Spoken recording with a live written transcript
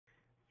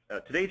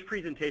Today's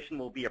presentation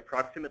will be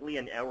approximately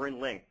an hour in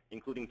length,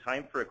 including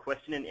time for a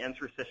question and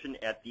answer session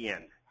at the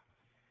end.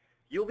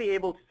 You'll be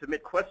able to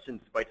submit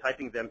questions by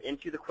typing them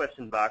into the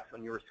question box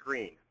on your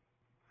screen.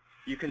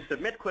 You can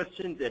submit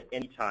questions at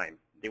any time.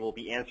 They will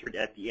be answered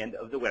at the end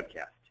of the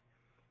webcast.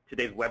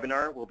 Today's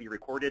webinar will be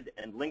recorded,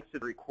 and links to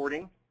the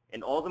recording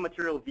and all the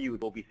material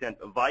viewed will be sent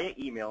via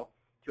email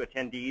to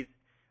attendees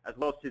as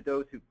well as to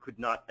those who could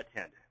not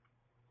attend.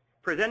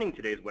 Presenting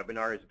today's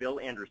webinar is Bill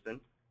Anderson,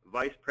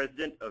 Vice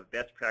President of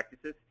Best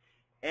Practices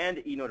and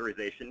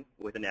E-Notarization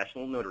with the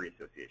National Notary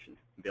Association.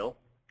 Bill?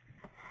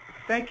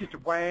 Thank you,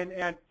 Dwayne,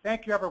 and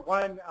thank you,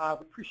 everyone. We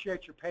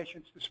appreciate your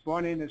patience this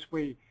morning as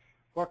we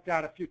worked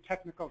out a few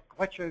technical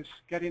glitches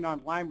getting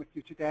online with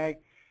you today.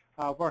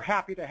 We're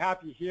happy to have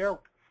you here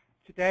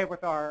today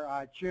with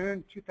our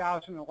June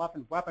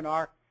 2011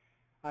 webinar.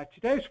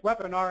 Today's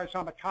webinar is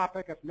on the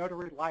topic of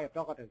notary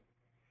liability.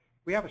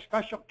 We have a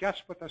special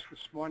guest with us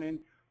this morning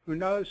who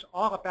knows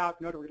all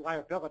about notary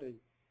liability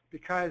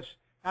because,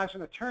 as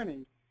an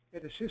attorney,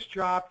 it is his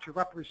job to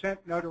represent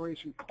notaries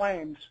in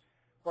claims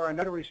where a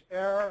notary's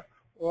error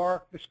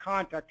or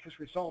misconduct has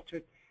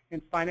resulted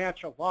in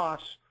financial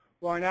loss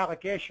or an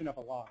allegation of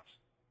a loss.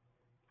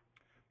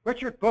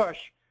 Richard Busch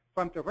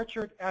from the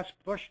Richard S.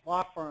 Busch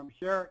Law Firm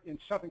here in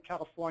Southern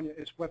California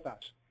is with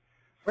us.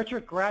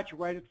 Richard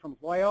graduated from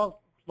Loyola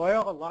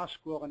Law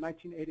School in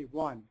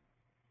 1981.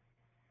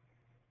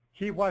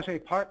 He was a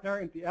partner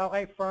in the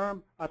LA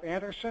firm of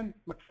Anderson,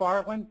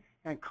 McFarland,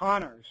 and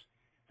Connors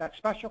that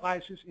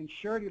specializes in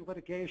surety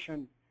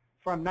litigation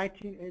from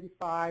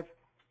 1985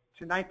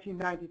 to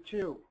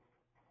 1992.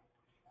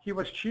 He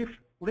was Chief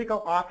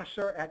Legal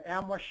Officer at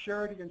Amway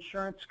Surety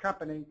Insurance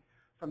Company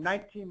from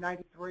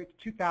 1993 to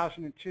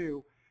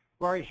 2002,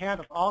 where he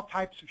handled all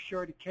types of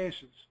surety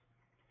cases.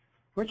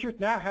 Richard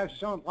now has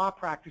his own law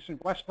practice in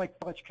Westlake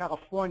Village,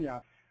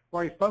 California,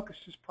 where he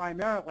focuses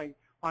primarily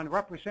on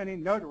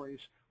representing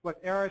notaries with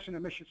errors and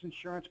omissions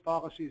insurance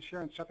policies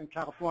here in Southern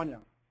California.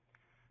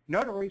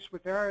 Notaries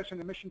with errors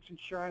and omissions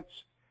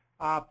insurance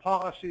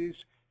policies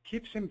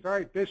keeps him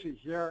very busy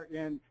here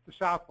in the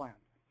Southland.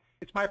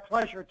 It's my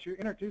pleasure to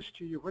introduce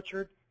to you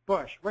Richard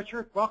Busch.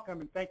 Richard,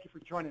 welcome and thank you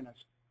for joining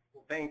us.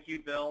 Well, thank you,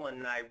 Bill,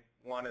 and I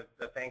want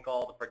to thank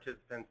all the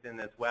participants in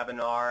this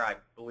webinar. I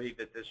believe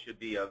that this should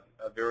be a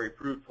very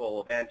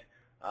fruitful event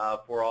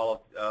for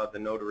all of the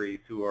notaries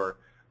who are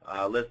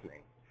listening.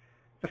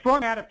 The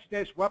format of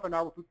today's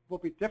webinar will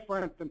be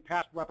different than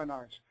past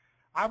webinars.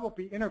 I will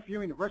be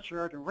interviewing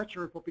Richard, and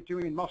Richard will be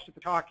doing most of the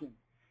talking.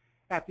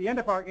 At the end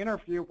of our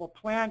interview, we'll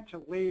plan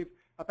to leave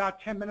about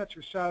 10 minutes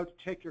or so to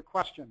take your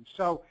questions.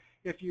 So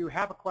if you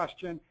have a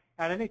question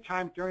at any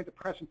time during the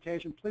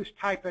presentation, please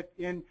type it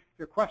in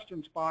your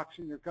questions box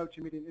in your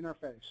GoToMeeting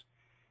interface.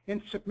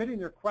 In submitting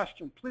your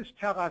question, please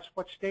tell us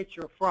what state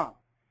you're from.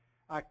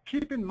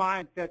 Keep in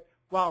mind that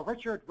while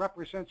Richard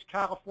represents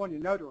California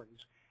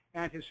notaries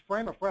and his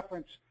frame of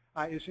reference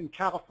is in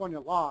California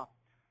law,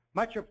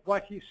 much of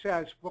what he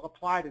says will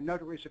apply to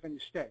notaries of any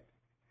state.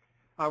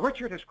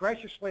 Richard has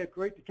graciously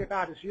agreed to give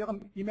out his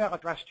email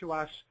address to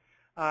us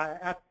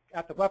at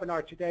the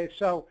webinar today,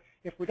 so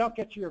if we don't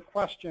get to your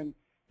question,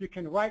 you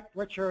can write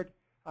Richard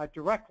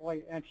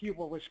directly and he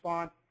will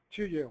respond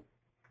to you.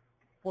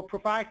 We'll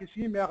provide his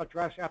email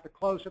address at the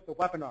close of the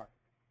webinar.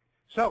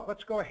 So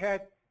let's go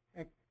ahead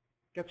and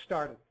get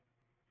started.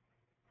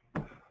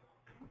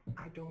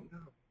 I don't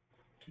know.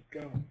 Keep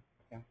going.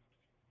 Yeah.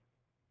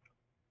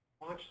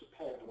 Launch the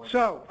poll.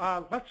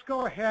 So let's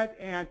go ahead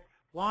and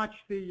launch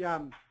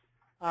the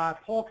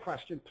poll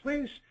question.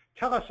 Please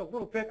tell us a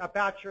little bit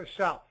about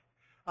yourself.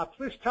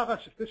 Please tell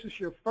us if this is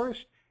your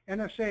first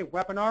NSA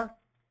webinar.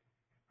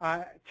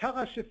 Tell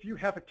us if you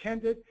have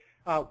attended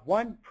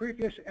one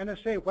previous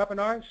NSA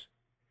webinars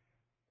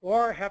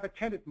or have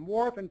attended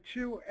more than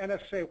 2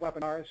 NSA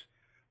webinars,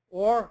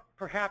 or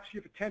perhaps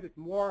you've attended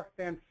more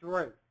than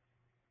 3.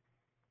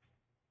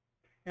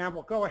 And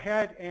we'll go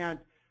ahead and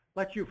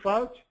let you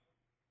vote,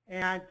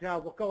 and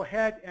we'll go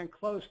ahead and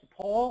close the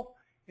poll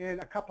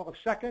in a couple of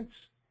seconds.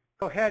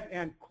 Go ahead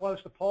and close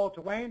the poll,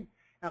 Dwayne,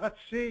 and let's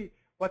see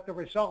what the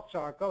results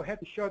are. Go ahead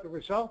and show the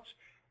results.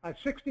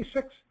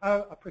 66%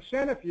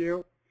 of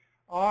you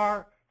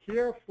are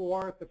here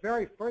for the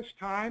very first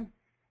time,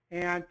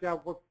 and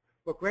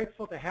we're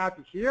grateful to have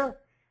you here.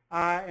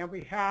 And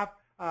we have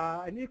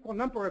an equal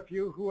number of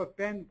you who have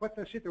been with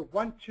us either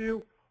 1,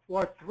 2,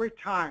 or 3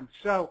 times.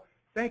 So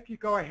thank you.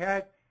 Go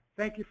ahead.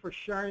 Thank you for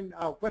sharing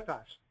with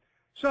us.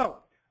 So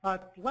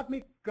let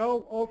me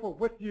go over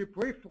with you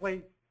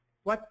briefly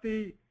what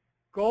the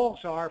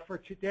goals are for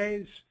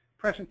today's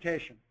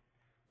presentation.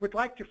 We'd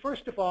like to,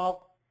 first of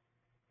all,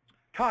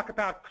 talk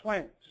about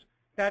claims.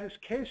 That is,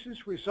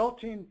 cases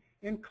resulting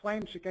in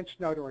claims against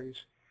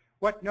notaries,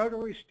 what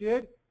notaries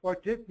did or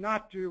did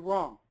not do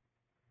wrong.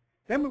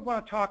 Then we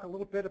want to talk a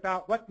little bit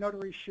about what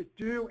notaries should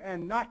do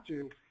and not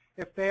do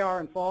if they are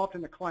involved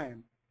in a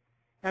claim.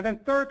 And then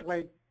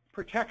thirdly,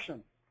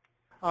 protection.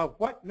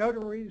 What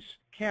notaries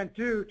can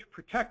do to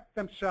protect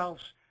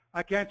themselves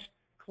against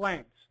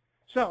claims.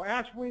 So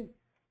as we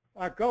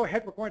go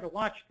ahead. We're going to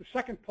launch the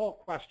second poll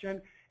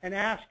question and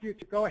ask you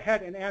to go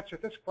ahead and answer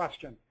this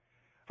question.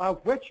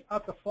 Which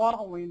of the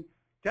following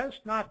does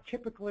not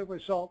typically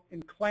result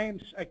in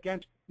claims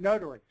against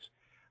notaries?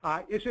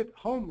 Is it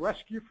home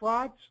rescue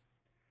frauds,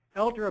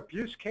 elder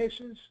abuse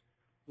cases,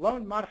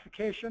 loan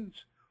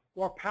modifications,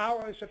 or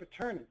powers of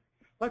attorney?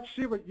 Let's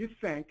see what you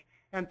think,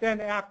 and then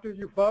after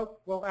you vote,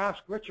 we'll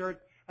ask Richard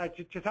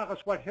to tell us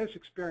what his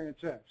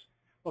experience is.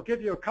 We'll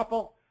give you a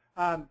couple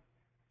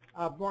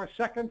more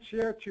seconds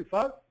here to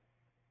vote,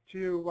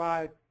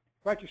 to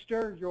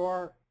register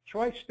your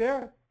choice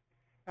there,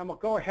 and we'll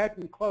go ahead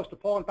and close the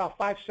poll in about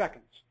 5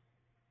 seconds.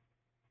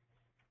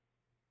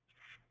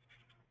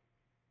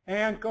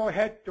 And go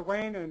ahead,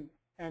 Dwayne,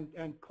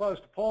 and close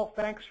the poll.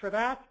 Thanks for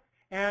that.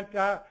 And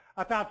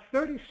about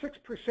 36%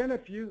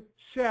 of you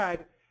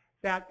said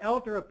that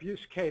elder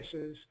abuse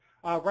cases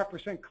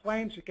represent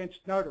claims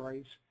against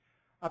notaries.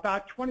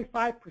 About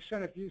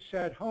 25% of you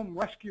said home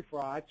rescue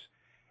frauds,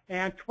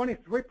 and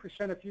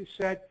 23% of you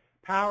said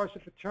powers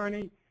of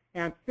attorney,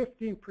 and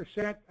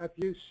 15% of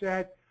you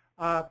said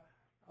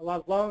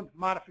loan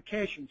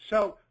modification.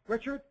 So,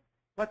 Richard,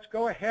 let's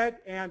go ahead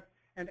and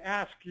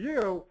ask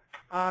you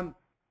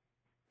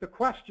the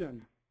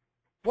question.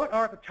 What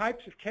are the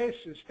types of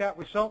cases that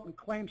result in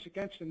claims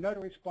against a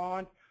notary's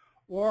bond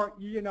or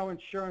E&O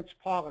insurance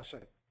policy?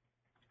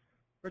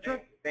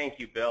 Richard? Thank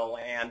you, Bill.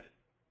 And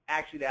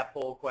actually, that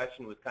poll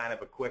question was kind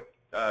of a quick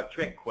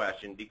trick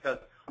question, because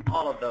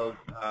all of those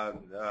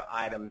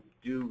items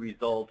do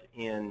result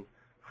in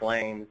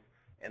claims,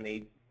 and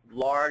they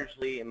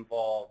largely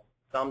involve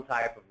some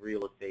type of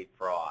real estate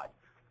fraud.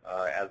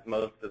 As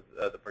most of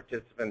the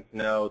participants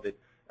know, that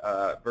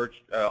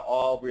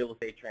all real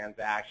estate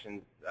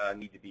transactions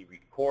need to be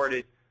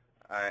recorded,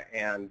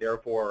 and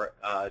therefore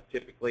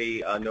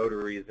typically a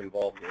notary is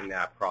involved in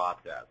that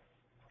process.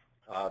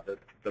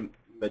 The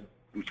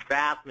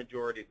vast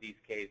majority of these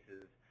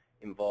cases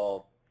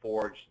involve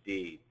forged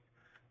deeds,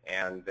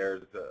 and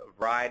there's a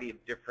variety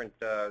of different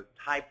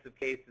types of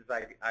cases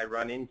I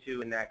run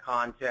into in that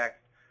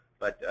context,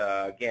 but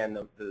again,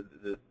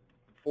 the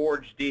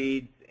forged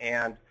deeds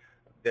and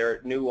there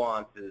are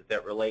nuances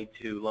that relate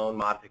to loan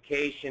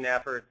modification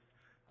efforts.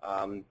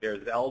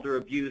 There's elder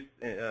abuse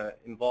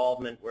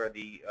involvement where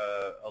the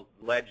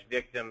alleged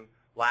victim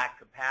lacked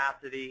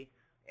capacity,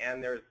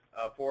 and there's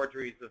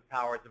forgeries of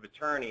powers of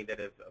attorney that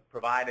have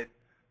provided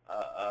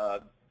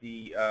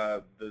the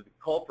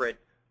culprit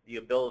the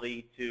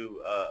ability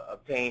to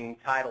obtain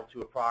title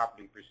to a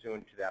property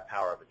pursuant to that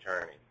power of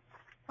attorney.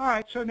 All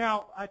right, so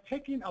now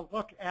taking a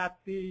look at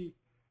the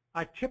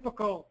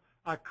typical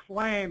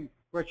claim,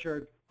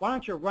 Richard, why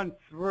don't you run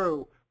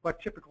through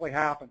what typically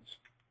happens?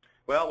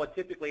 Well, what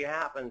typically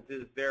happens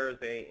is there's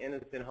an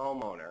innocent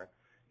homeowner,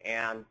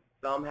 and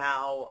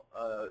somehow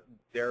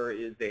there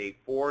is a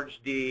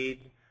forged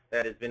deed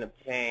that has been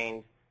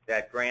obtained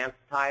that grants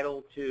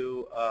title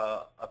to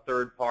a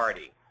third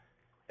party.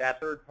 That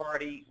third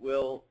party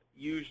will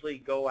usually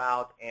go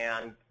out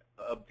and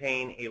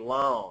obtain a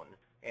loan,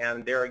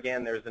 and there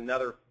again there's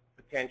another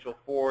potential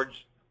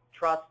forged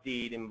trust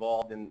deed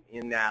involved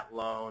in that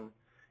loan,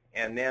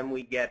 and then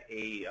we get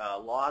a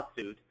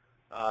lawsuit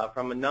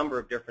from a number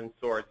of different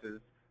sources.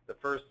 The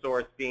first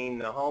source being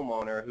the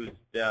homeowner who's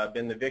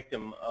been the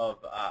victim of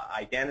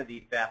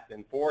identity theft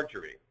and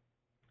forgery.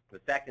 The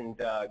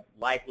second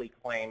likely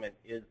claimant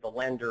is the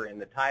lender and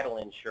the title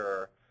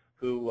insurer,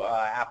 who,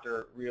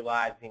 after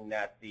realizing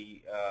that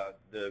the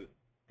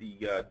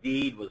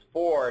deed was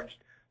forged,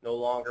 no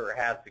longer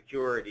has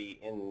security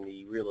in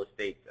the real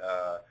estate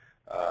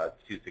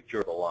to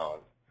secure the loan.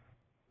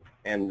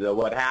 And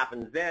what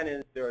happens then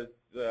is there's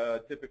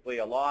typically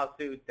a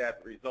lawsuit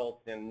that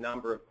results in a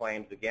number of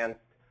claims against,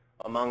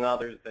 among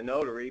others, the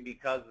notary,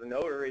 because the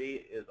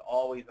notary is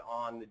always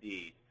on the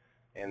deed.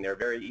 And they're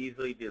very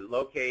easily to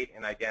locate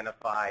and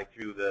identify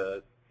through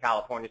the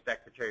California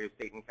Secretary of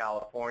State in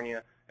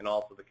California and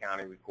also the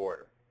county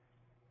recorder.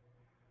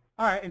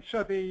 All right, and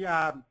so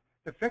the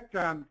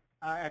victim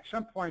at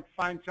some point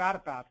finds out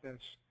about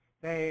this.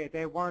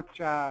 They weren't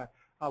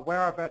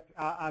aware of it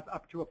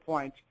up to a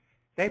point.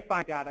 They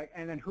find out,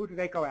 and then who do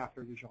they go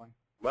after usually?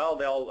 Well,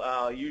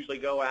 they'll usually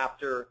go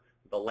after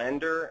the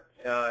lender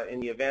in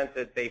the event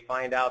that they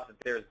find out that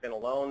there's been a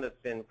loan that's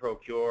been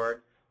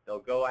procured. They'll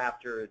go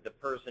after the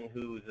person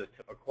who's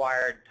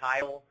acquired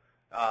title,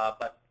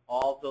 but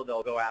also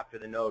they'll go after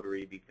the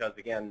notary, because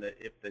again,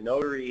 if the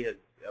notary has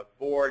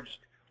forged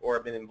or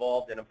been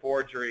involved in a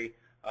forgery,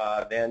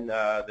 then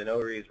the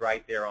notary is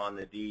right there on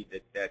the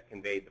deed that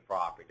conveyed the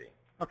property.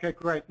 Okay,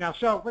 great. Now,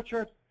 so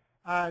Richard,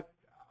 our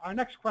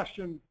next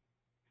question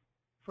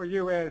for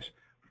you is,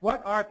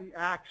 what are the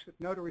acts that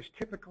notaries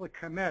typically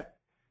commit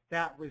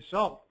that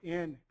result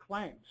in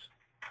claims?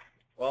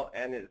 Well,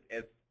 and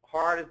as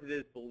hard as it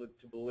is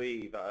to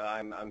believe,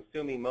 I'm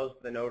assuming most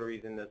of the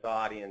notaries in this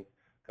audience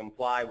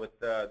comply with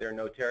their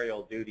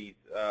notarial duties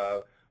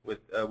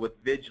with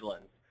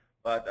vigilance.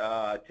 But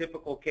a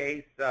typical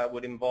case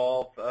would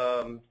involve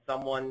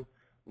someone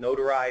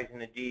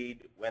notarizing a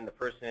deed when the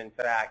person in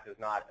fact has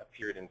not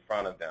appeared in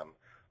front of them.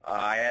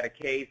 I had a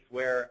case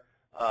where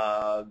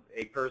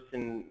a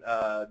person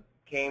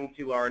came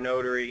to our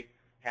notary,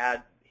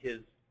 had his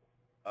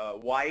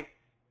wife's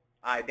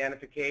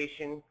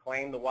identification,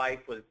 claimed the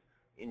wife was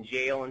in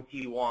jail in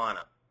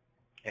Tijuana,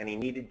 and he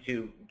needed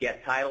to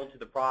get title to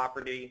the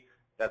property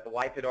that the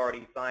wife had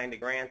already signed a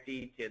grant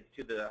deed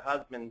to the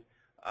husband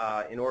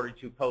in order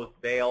to post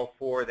bail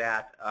for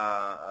that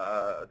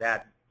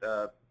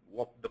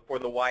for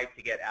the wife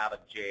to get out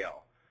of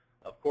jail.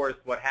 Of course,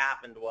 what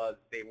happened was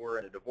they were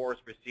in a divorce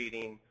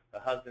proceeding. The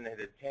husband had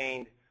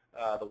obtained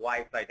the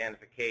wife's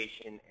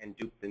identification and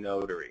duped the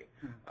notary.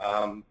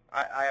 I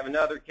have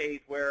another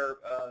case where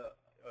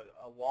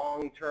a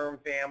long-term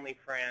family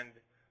friend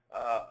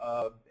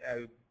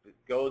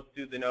goes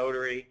to the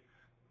notary.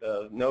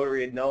 The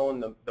notary had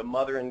known the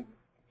mother and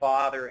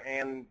father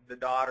and the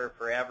daughter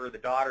forever. The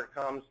daughter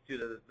comes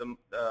to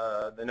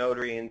the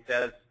notary and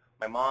says,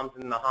 "My mom's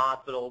in the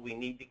hospital. We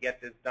need to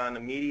get this done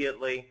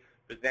immediately."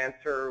 Presents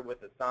her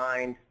with a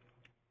signed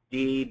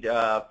deed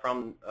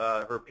from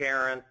her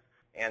parents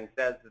and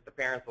says that the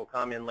parents will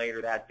come in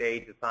later that day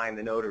to sign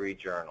the notary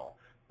journal.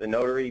 The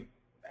notary,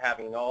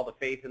 having all the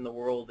faith in the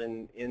world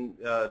in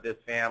this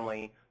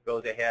family,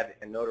 goes ahead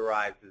and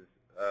notarizes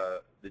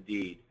the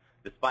deed,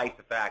 despite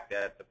the fact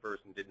that the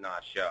person did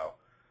not show.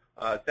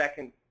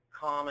 Second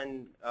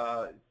common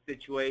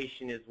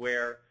situation is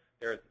where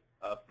there's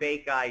a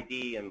fake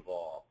ID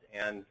involved,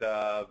 and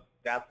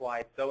that's why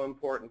it's so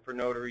important for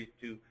notaries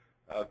to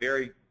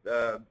very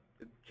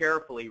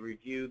carefully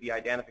review the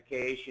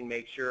identification,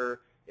 make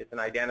sure it's an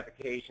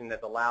identification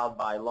that's allowed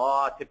by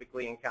law.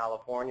 Typically in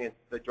California, it's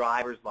the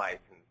driver's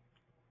license.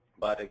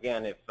 But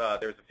again, if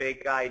there's a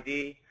fake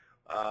ID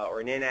or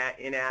an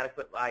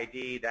inadequate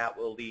ID, that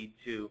will lead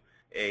to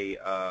a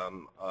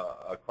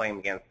claim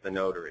against the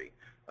notary.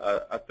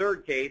 A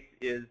third case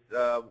is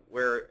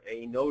where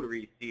a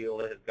notary seal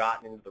has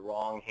gotten into the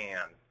wrong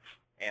hands.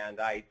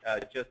 And I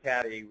just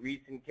had a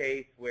recent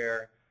case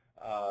where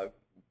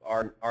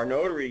our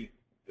notary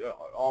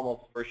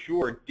almost for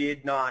sure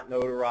did not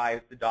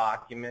notarize the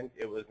document.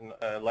 It was an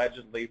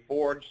allegedly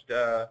forged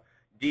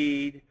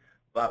deed,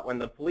 but when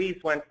the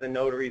police went to the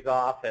notary's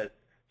office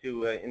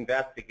to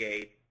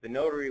investigate, the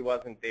notary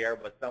wasn't there,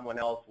 but someone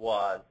else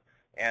was.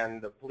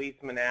 And the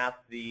policeman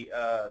asked the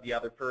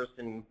other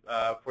person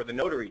for the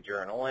notary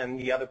journal, and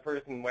the other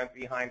person went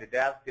behind the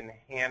desk and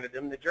handed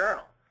him the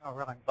journal. Oh,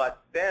 really?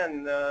 But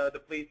then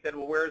the police said,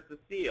 "Well, where's the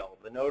seal?"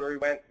 The notary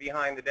went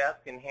behind the desk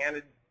and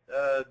handed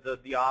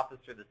the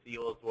officer the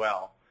seal as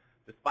well,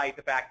 despite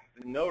the fact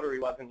that the notary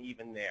wasn't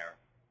even there.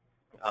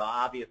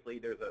 Obviously,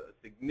 there's a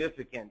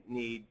significant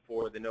need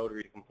for the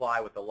notary to comply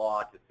with the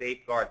law to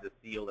safeguard the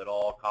seal at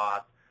all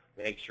costs,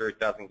 make sure it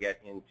doesn't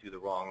get into the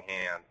wrong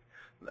hands.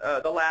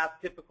 The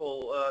last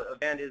typical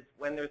event is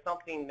when there's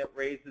something that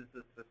raises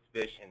a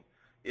suspicion.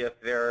 If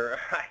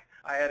there,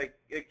 I had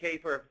a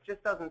case where if it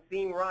just doesn't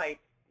seem right,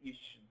 you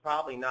should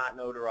probably not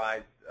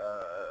notarize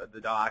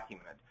the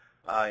document.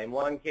 In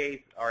one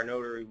case, our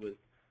notary was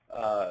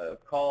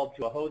called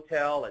to a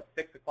hotel at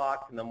 6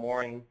 o'clock in the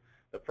morning.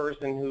 The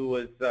person who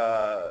was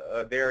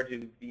there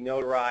to be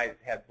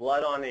notarized had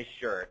blood on his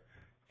shirt.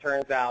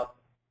 Turns out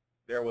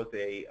there was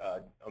a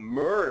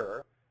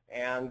murder,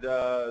 and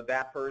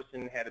that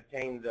person had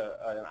obtained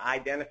an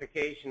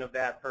identification of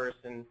that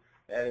person.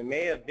 And it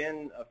may have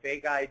been a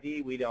fake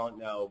ID, we don't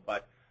know.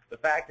 But the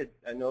fact that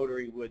a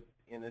notary would,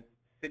 in a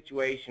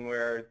situation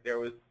where there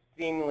was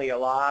seemingly a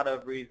lot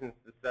of reasons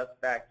to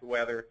suspect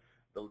whether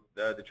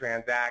the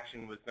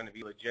transaction was going to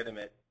be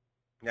legitimate,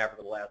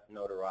 nevertheless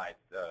notarized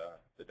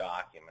the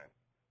document.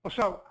 Well,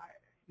 so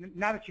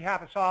now that you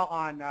have us all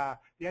on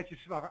the edges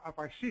of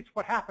our seats,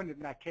 what happened in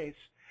that case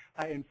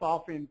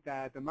involving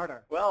the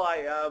murder? Well,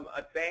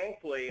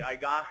 thankfully I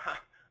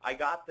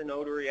got the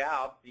notary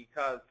out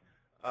because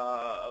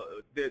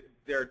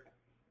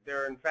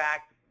there in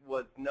fact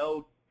was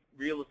no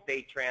real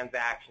estate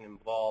transaction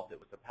involved. It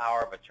was a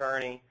power of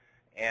attorney,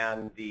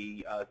 and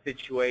the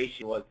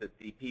situation was that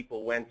the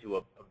people went to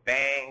a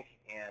bank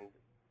and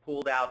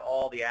pulled out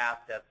all the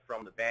assets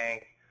from the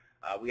bank.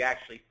 We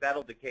actually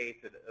settled the case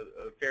at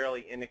a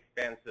fairly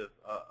inexpensive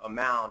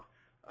amount,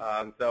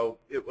 so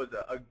it was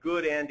a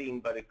good ending,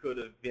 but it could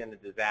have been a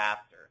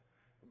disaster.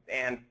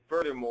 And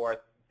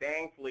furthermore,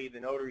 thankfully,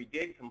 the notary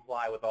did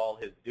comply with all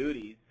his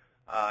duties,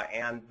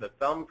 and the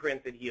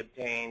thumbprint that he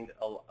obtained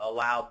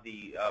allowed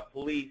the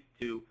police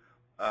to,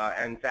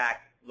 in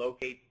fact,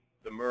 locate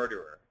the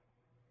murderer.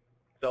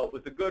 So it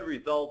was a good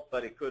result,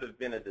 but it could have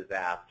been a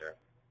disaster.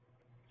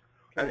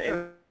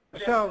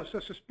 So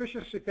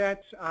suspicious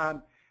events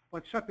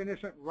when something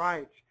isn't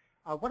right.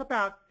 What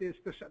about this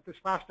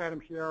last item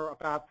here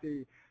about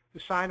the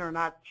signer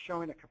not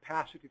showing a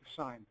capacity to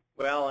sign?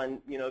 Well,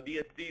 and you know,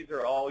 these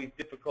are always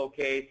difficult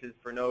cases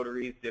for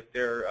notaries. If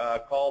they're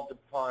called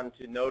upon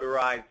to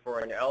notarize for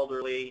an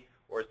elderly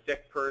or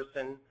sick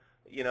person,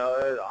 you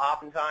know,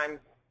 oftentimes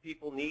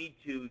people need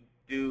to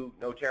do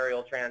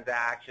notarial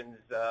transactions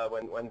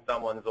when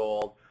someone's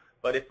old.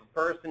 But if a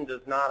person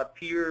does not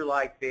appear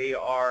like they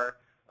are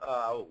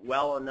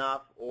well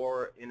enough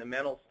or in a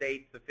mental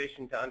state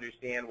sufficient to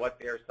understand what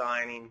they're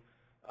signing,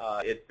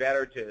 it's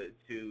better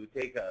to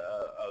take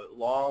a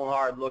long,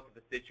 hard look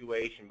at the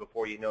situation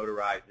before you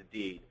notarize the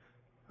deed.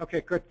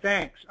 Okay, good,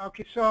 thanks.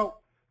 Okay, so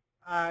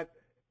the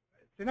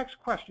next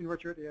question,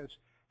 Richard, is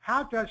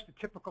how does the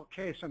typical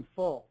case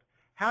unfold?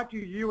 How do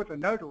you, as a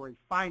notary,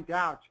 find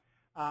out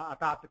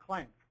about the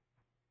claim?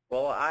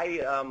 Well,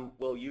 I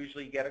will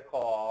usually get a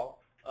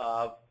call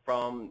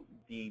from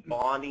the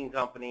bonding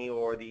company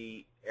or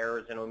the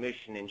errors and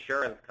omission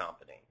insurance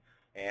company.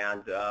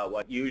 And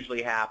what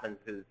usually happens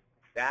is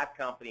that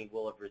company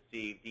will have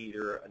received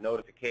either a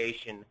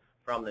notification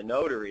from the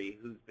notary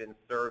who's been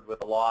served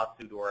with a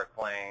lawsuit or a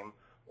claim,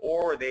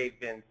 or they've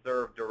been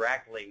served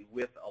directly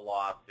with a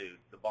lawsuit.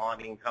 The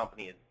bonding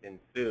company has been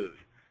sued.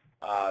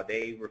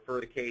 They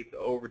refer the case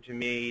over to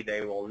me.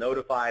 They will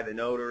notify the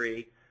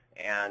notary,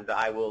 and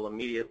I will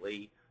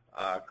immediately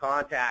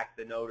contact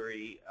the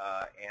notary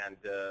and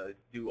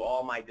do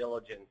all my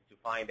diligence to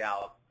find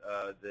out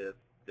the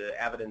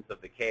evidence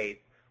of the case,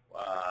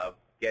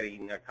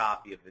 getting a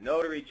copy of the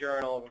notary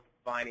journal,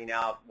 finding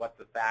out what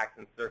the facts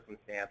and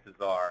circumstances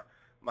are.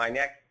 My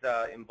next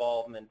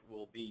involvement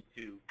will be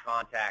to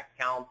contact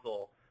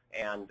counsel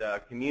and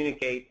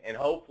communicate and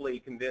hopefully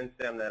convince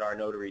them that our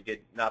notary did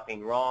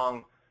nothing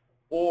wrong,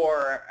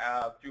 or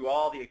through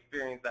all the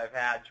experience I've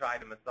had, try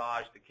to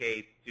massage the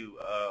case to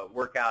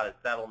work out a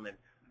settlement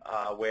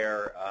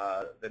where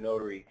the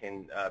notary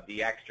can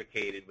be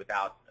extricated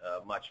without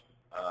much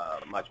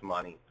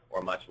money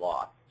or much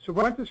loss. So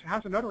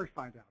how's the notary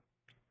find out?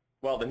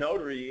 Well, the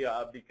notary,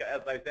 because,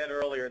 as I said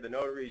earlier, the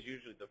notary is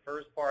usually the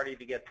first party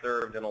to get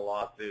served in a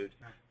lawsuit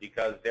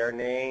because their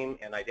name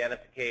and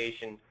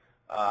identification,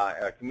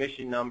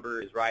 commission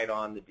number is right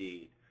on the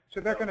deed.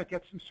 So they're going to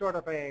get some sort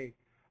of they're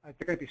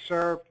going to be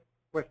served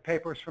with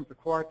papers from the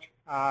court.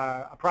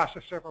 A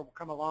process server will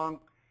come along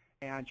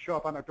and show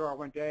up on their door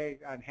one day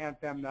and hand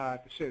them the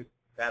suit.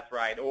 That's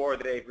right. Or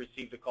they've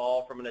received a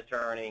call from an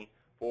attorney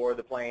for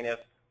the plaintiff,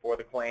 for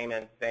the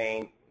claimant,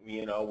 saying,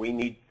 you know, we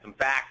need some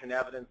facts and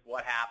evidence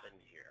what happened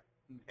here.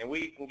 And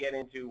we can get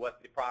into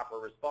what the proper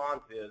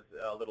response is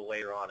a little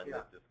later on in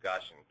this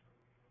discussion.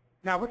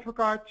 Now, with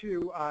regard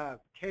to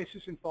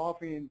cases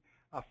involving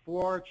a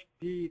forged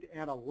deed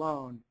and a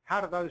loan,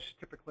 how do those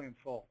typically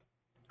unfold?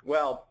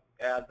 Well,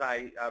 as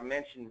I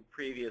mentioned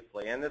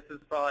previously, and this is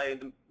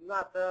probably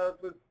not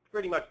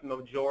pretty much the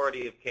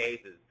majority of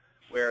cases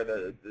where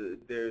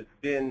there's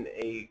been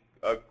a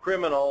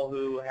criminal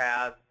who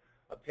has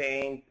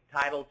obtained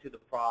title to the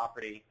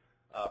property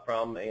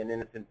from an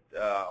innocent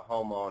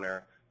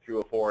homeowner through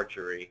a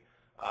forgery.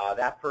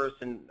 That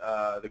person,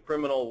 the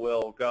criminal,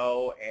 will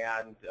go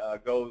and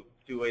go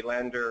to a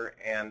lender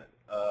and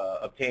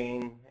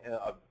obtain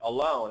a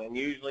loan. And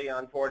usually,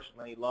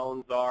 unfortunately,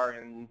 loans are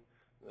in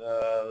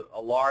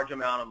a large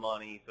amount of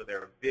money, so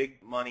they're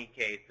big money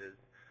cases.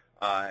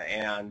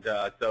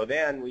 So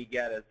then we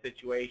get a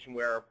situation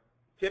where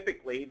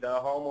typically the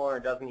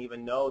homeowner doesn't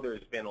even know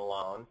there's been a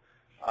loan,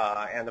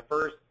 and the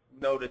first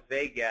notice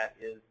they get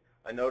is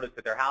a notice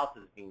that their house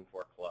is being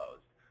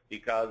foreclosed,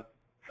 because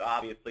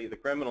obviously the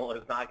criminal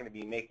is not going to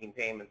be making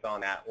payments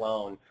on that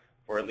loan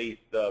for at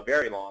least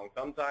very long.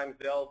 Sometimes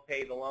they'll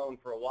pay the loan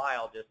for a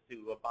while just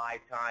to buy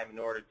time in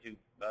order to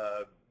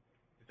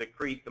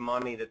secrete the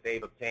money that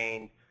they've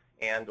obtained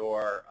and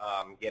or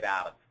get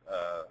out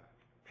of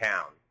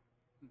town.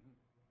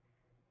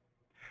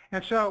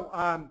 And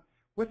so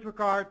with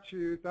regard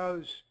to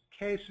those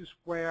cases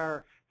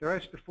where there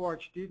is the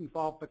forged deed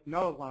involved but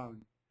no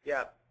loan.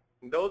 Yeah,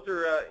 those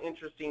are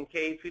interesting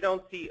cases. We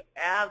don't see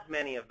as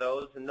many of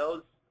those, and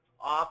those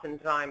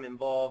oftentimes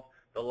involve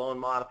the loan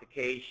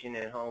modification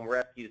and home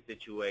rescue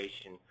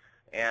situation.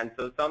 And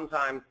so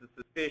sometimes the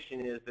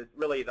suspicion is that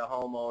really the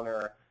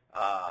homeowner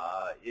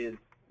is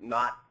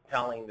not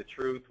telling the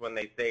truth when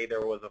they say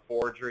there was a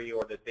forgery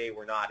or that they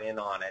were not in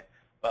on it.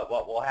 But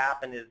what will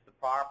happen is the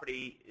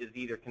property is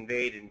either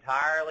conveyed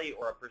entirely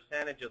or a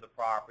percentage of the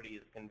property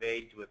is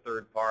conveyed to a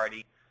third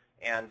party.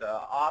 And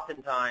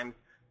oftentimes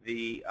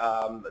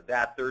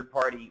that third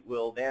party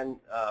will then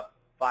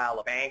file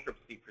a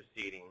bankruptcy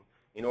proceeding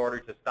in order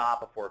to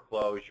stop a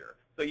foreclosure.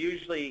 So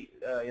usually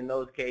in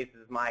those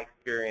cases, my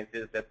experience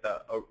is that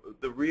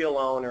the real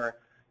owner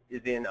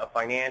is in a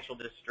financial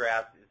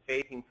distress, is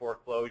facing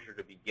foreclosure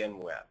to begin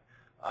with.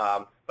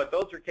 But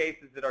those are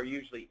cases that are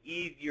usually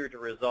easier to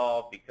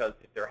resolve because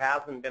if there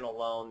hasn't been a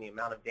loan, the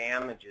amount of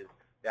damages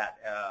that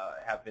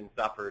have been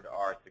suffered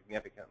are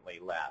significantly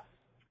less.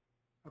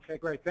 Okay,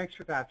 great. Thanks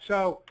for that.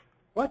 So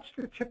what's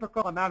the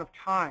typical amount of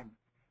time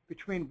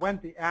between when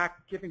the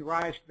act giving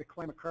rise to the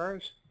claim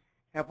occurs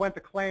and when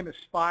the claim is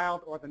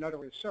filed or the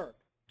notary is served?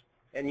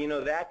 And, you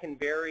know, that can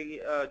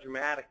vary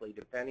dramatically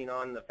depending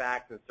on the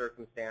facts and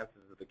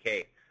circumstances of the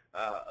case.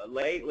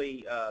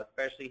 Lately,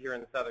 especially here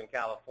in Southern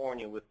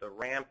California, with the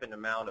rampant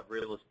amount of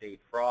real estate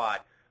fraud,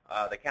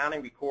 the county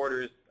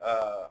recorders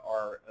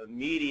are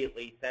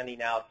immediately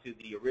sending out to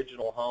the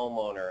original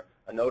homeowner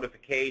a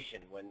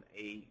notification when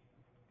a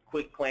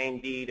quitclaim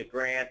deed, a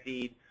grant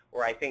deed,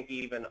 or I think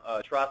even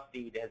a trust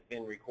deed has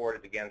been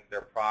recorded against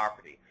their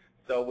property.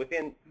 So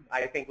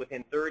I think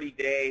within 30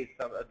 days,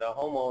 the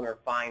homeowner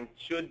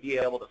should be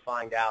able to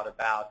find out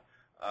about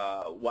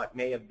what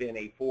may have been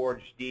a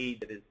forged deed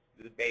that is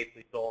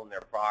basically stolen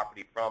their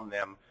property from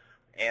them.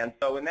 And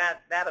so in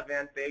that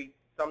event, they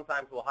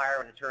sometimes will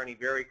hire an attorney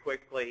very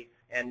quickly,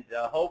 and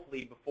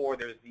hopefully before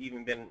there's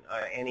even been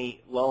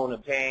any loan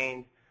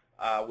obtained,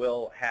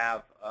 will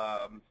have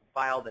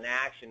filed an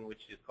action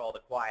which is called a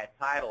quiet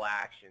title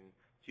action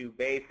to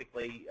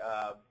basically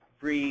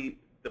free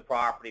the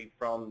property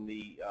from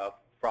the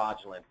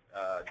fraudulent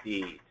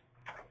deed.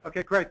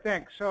 Okay, great,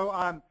 thanks.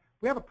 So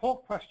we have a poll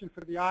question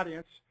for the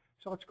audience,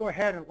 so let's go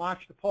ahead and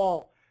launch the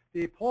poll.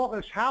 The poll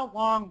is, how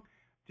long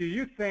do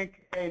you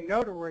think a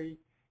notary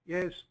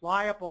is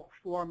liable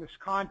for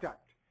misconduct?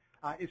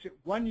 Is it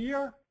 1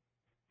 year,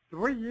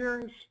 3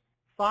 years,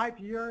 5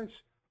 years,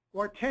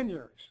 or 10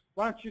 years?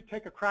 Why don't you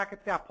take a crack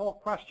at that poll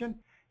question,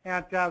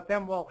 and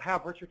then we'll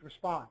have Richard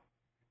respond.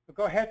 So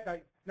go ahead.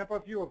 A number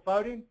of you are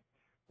voting.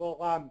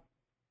 We'll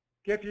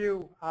give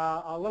you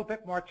a little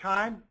bit more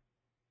time,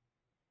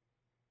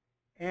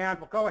 and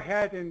we'll go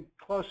ahead and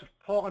close the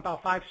poll in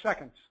about 5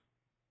 seconds.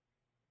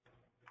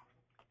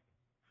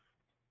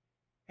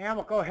 And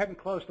we'll go ahead and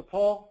close the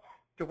poll.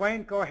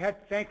 Dwayne, go ahead,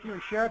 thank you,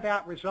 and share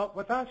that result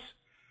with us.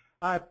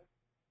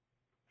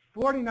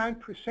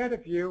 49%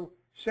 of you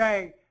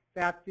say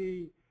that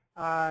the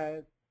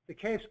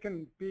case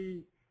can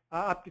be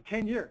up to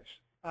 10 years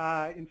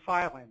in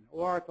filing,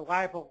 or the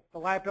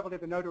liability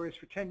of the notary is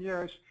for 10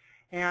 years,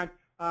 and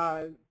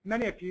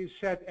many of you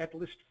said at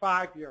least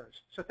 5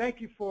 years. So thank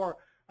you for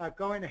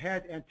going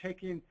ahead and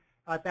taking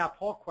that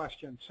poll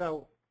question.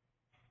 So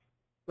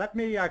let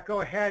me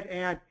go ahead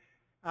and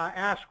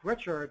ask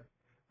Richard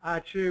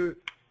to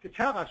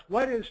tell us,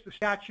 what is the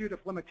statute of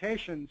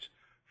limitations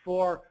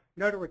for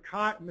notary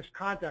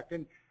misconduct?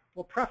 And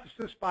we'll preface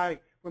this by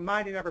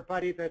reminding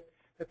everybody that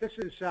this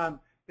is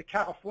the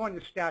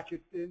California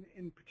statute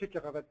in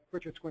particular that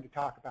Richard's going to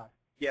talk about.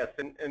 Yes,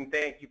 and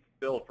thank you,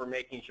 Bill, for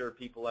making sure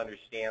people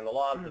understand. The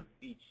laws of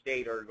each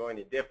state are going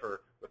to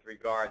differ with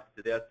regards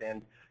to this,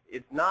 and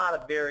it's not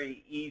a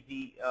very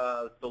easy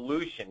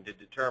solution to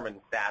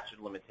determine statute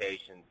of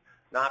limitations.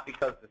 Not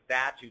because the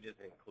statute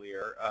isn't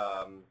clear,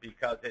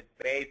 because it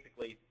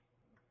basically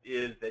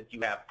is that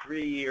you have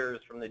 3 years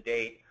from the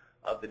date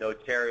of the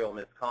notarial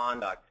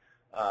misconduct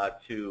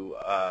to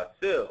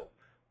sue.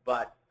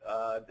 But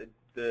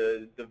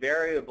the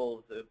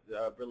variables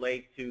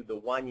relate to the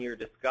 1-year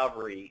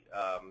discovery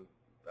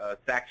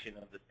section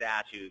of the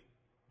statute.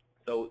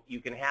 So you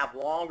can have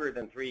longer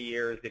than 3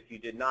 years if you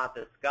did not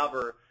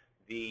discover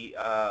the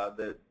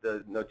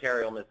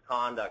notarial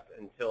misconduct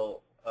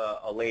until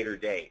a later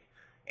date.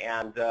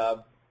 And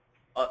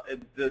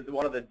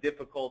one of the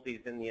difficulties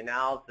in the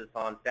analysis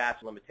on statute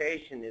of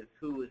limitation is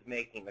who is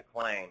making the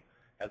claim.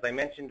 As I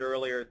mentioned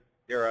earlier,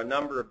 there are a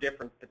number of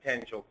different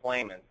potential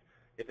claimants.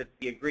 If it's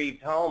the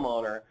aggrieved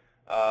homeowner,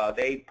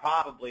 they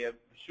probably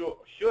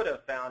should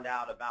have found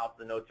out about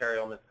the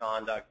notarial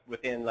misconduct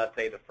within, let's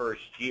say, the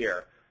first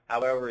year.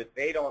 However,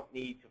 they don't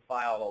need to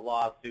file a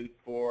lawsuit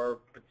for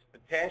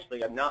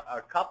potentially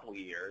a couple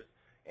years.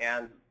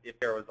 And if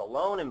there was a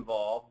loan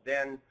involved,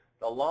 then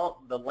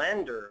the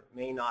lender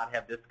may not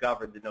have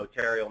discovered the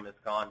notarial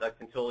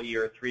misconduct until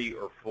year 3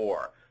 or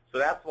 4. So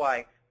that's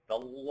why the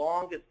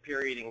longest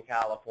period in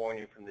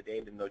California from the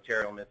date of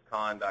notarial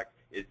misconduct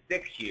is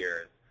 6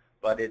 years,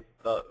 but it's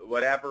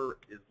whatever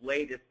is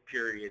latest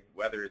period,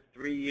 whether it's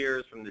 3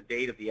 years from the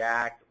date of the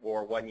act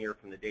or 1 year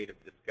from the date of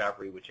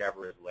discovery,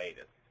 whichever is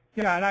latest.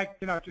 Yeah,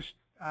 and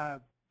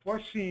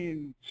we're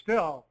seeing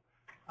still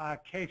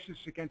cases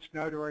against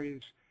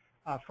notaries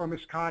for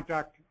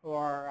misconduct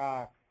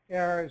or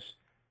errors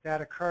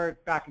that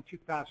occurred back in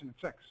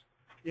 2006,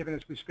 even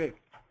as we speak.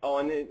 Oh,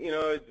 and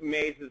it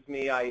amazes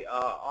me. I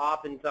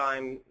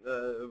oftentimes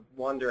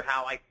wonder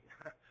how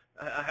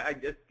I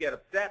just get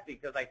upset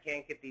because I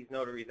can't get these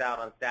notaries out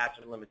on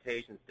statute of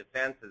limitations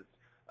defenses.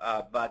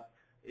 But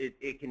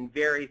it can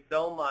vary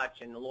so much,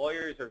 and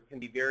lawyers can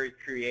be very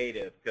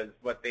creative because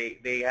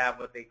they have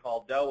what they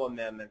call Doe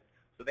amendments.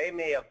 So they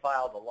may have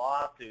filed a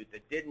lawsuit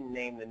that didn't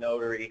name the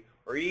notary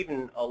or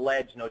even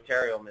allege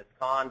notarial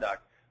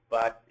misconduct.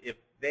 But if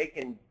they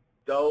can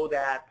doe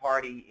that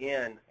party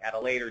in at a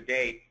later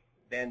date,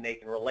 then they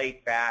can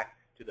relate back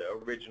to the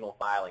original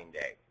filing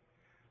date.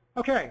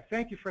 Okay,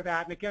 thank you for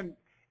that. And again,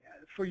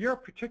 for your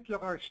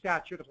particular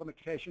statute of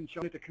limitations,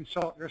 you'll need to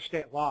consult your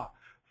state law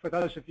for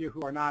those of you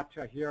who are not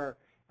here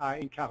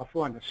in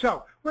California.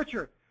 So,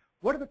 Richard,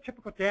 what are the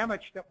typical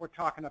damage that we're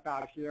talking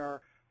about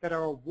here that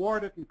are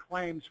awarded in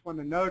claims when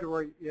the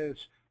notary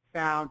is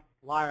found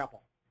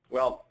liable?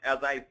 Well, as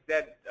I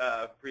said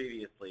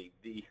previously,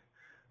 the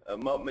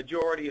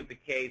majority of the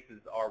cases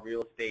are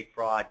real estate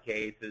fraud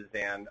cases,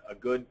 and a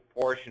good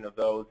portion of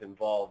those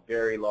involve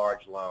very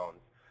large loans.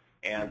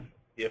 And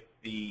if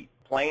the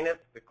plaintiff,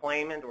 the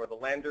claimant, or the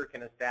lender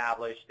can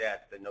establish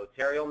that the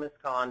notarial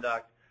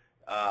misconduct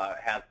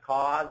has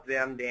caused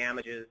them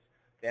damages,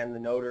 then the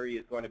notary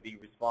is going to be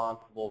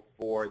responsible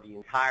for the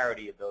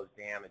entirety of those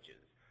damages.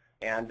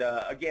 And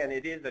again,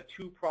 it is a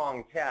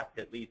two-pronged test,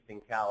 at least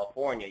in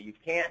California. You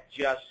can't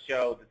just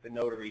show that the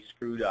notary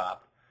screwed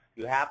up.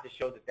 You have to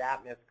show that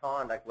that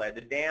misconduct led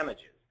to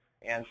damages.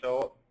 And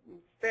so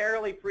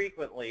fairly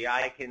frequently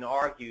I can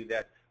argue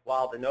that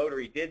while the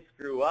notary did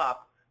screw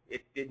up,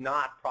 it did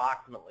not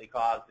proximately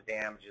cause the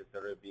damages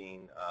that are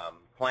being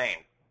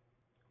claimed.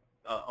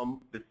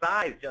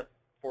 Besides just,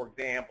 for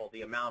example,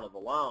 the amount of the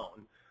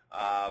loan,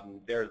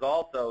 there's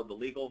also the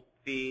legal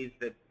fees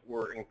that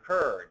were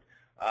incurred.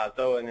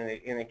 So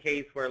in a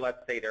case where,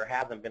 let's say, there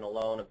hasn't been a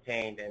loan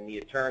obtained and the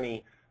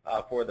attorney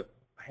for the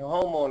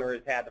homeowner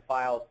has had to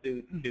file a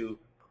suit to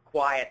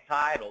quiet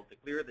title, to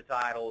clear the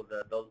title of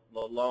the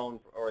loan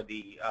or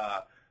the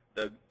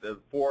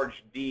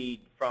forged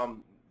deed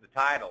from the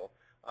title,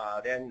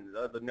 then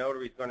the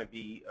notary is going to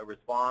be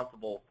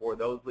responsible for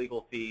those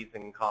legal fees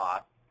and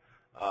costs.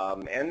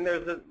 And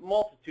there's a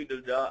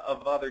multitude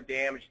of other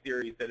damage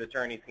theories that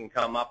attorneys can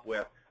come up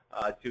with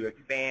to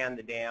expand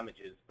the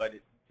damages, but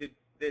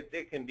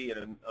it can be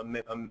an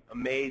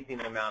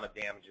amazing amount of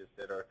damages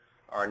that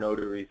our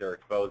notaries are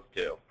exposed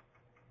to.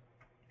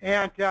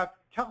 And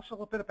tell us a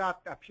little bit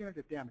about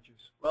punitive damages.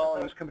 Well,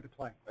 those come into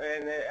play.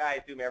 And I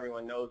assume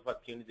everyone knows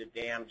what punitive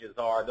damages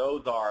are.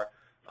 Those are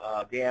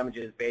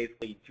damages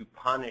basically to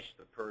punish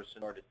the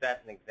person or to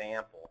set an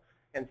example.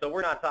 And so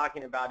we're not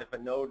talking about if a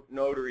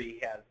notary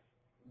has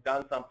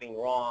done something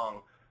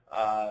wrong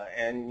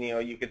and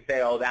you could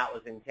say, oh, that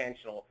was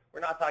intentional. We're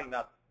not talking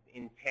about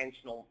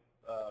intentional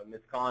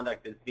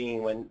misconduct as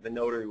being when the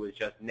notary was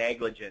just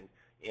negligent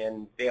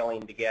in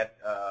failing to get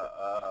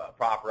a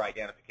proper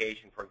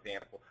identification, for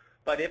example.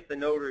 But if the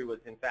notary was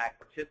in fact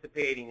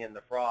participating in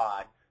the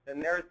fraud, then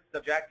they're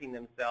subjecting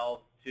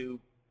themselves to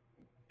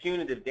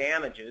punitive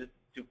damages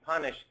to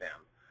punish them.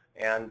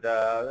 And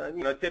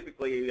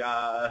typically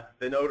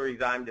the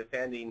notaries I'm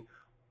defending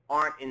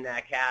aren't in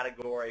that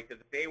category,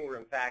 because if they were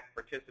in fact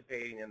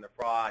participating in the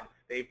fraud,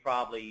 they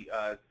probably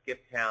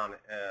skipped town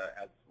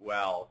as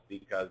well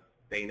because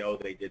they know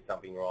they did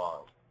something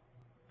wrong.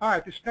 All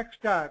right, this next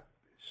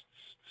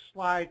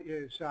slide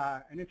is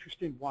an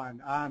interesting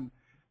one.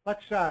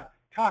 Let's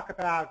talk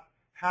about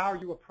how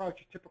you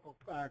approach a typical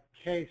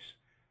case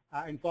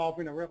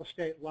involving a real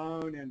estate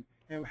loan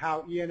and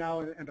how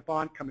E&O and the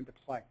bond come into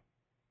play.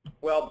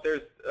 Well,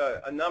 there's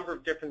a number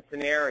of different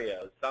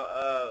scenarios.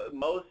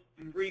 Most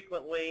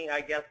frequently,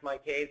 I guess my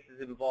cases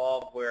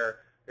involve where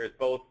there's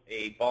both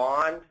a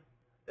bond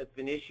that's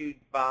been issued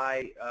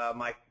by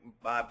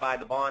by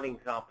the bonding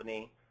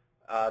company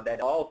that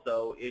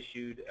also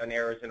issued an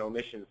errors and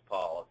omissions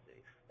policy.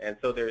 And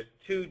so there's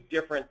two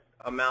different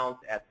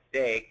amounts at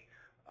stake.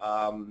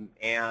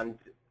 In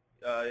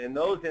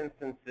those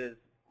instances,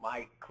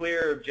 my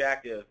clear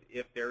objective,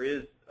 if there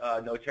is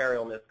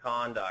notarial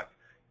misconduct,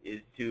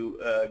 is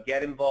to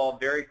get involved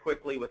very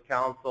quickly with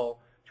counsel,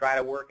 try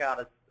to work out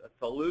a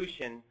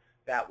solution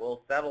that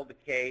will settle the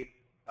case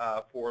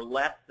for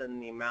less than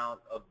the amount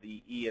of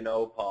the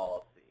E&O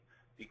policy.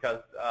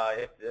 Because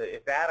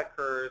if that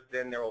occurs,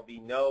 then there will be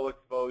no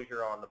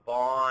exposure on the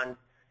bond,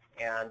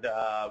 and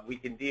we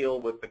can deal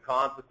with the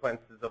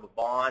consequences of a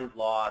bond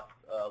loss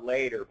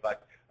later.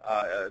 But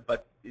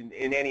in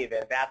any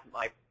event, that's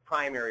my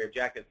primary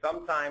objective.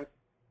 Sometimes,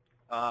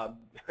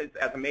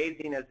 as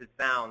amazing as it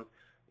sounds,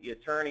 the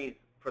attorneys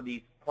for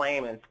these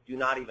claimants do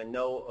not even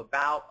know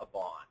about a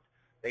bond.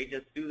 They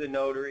just sue the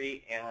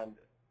notary, and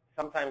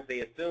sometimes they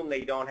assume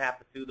they don't have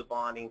to sue the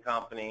bonding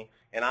company,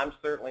 and I'm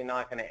certainly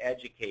not going to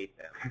educate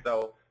them.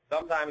 So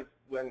sometimes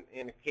when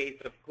in a case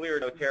of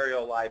clear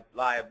notarial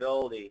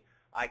liability,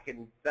 I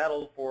can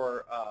settle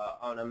for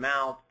an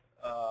amount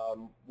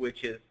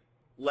which is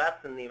less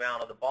than the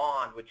amount of the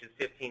bond, which is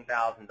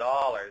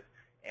 $15,000,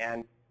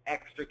 and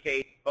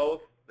extricate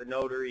both the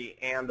notary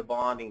and the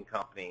bonding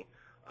company.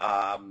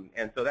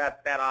 And so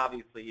that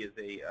obviously is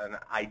an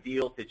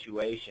ideal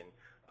situation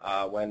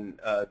when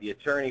the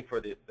attorney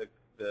for the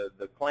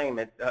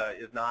claimant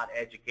is not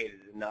educated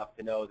enough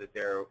to know that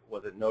there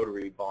was a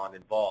notary bond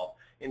involved.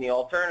 In the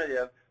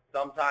alternative,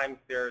 sometimes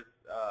there's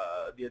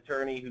the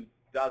attorney who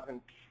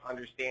doesn't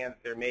understand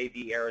that there may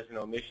be errors and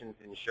omissions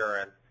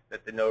insurance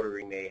that the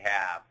notary may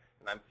have.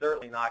 And I'm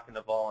certainly not going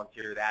to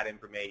volunteer that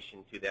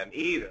information to them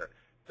either.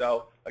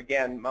 So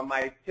again,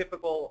 my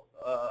typical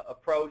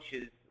approach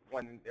is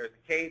when there's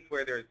a case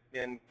where there's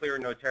been clear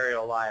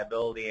notarial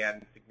liability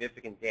and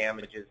significant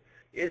damages,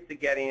 is to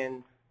get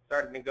in,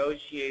 start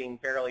negotiating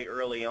fairly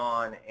early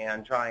on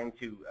and trying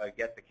to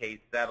get the case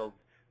settled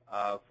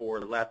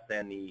for less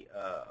than the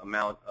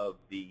amount of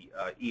the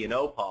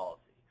E&O policy.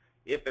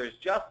 If there's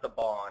just a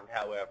bond,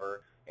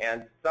 however,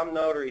 and some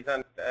notaries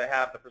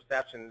have the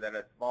perception that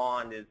a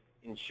bond is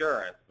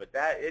insurance, but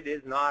that it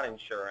is not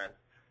insurance.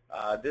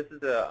 This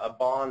is a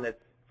bond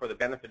that's for the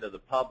benefit of the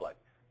public.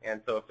 And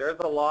so if there's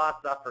a loss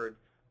suffered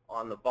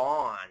on the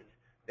bond,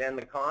 then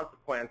the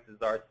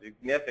consequences are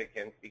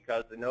significant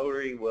because the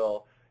notary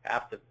will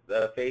have to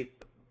face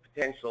the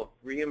potential of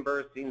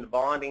reimbursing the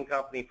bonding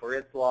company for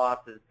its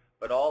losses,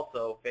 but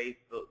also face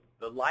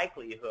the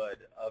likelihood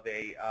of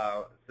a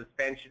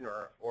suspension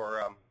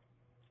or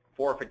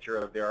forfeiture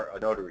of their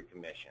notary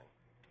commission.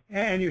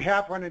 And you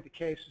have run into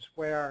cases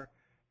where,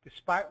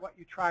 despite what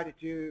you try to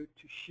do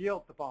to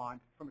shield the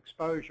bond from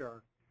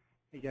exposure,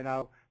 you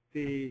know,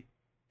 the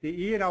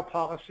E&O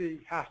policy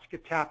has to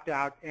get tapped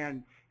out,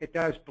 and it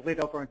does bleed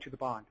over into the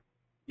bond.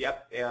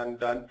 Yep,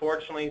 and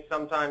unfortunately,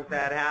 sometimes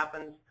that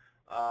happens.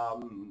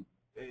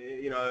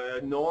 You know,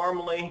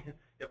 normally,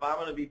 if I'm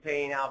going to be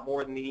paying out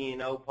more than the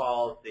E&O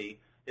policy,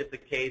 it's a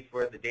case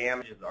where the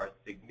damages are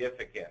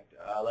significant.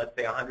 Let's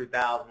say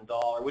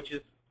 $100,000, which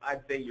is,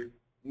 I'd say, your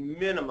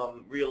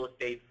minimum real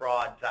estate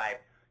fraud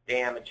type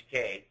damage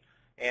case.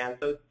 And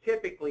so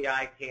typically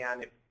I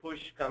can, if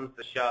push comes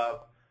to shove,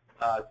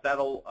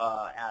 settle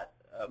at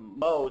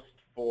most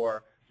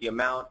for the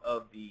amount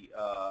of the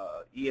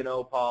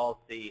E&O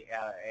policy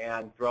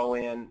and throw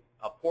in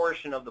a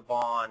portion of the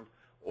bond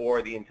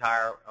or the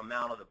entire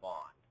amount of the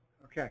bond.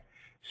 Okay.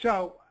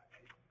 So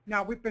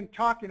now we've been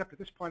talking up to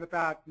this point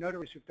about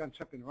notaries who've done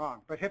something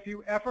wrong, but have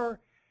you ever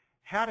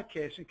had a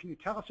case, and can you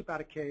tell us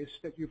about a case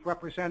that you've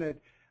represented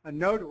a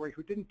notary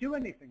who didn't do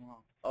anything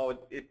wrong? Oh,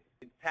 it's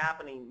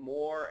happening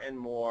more and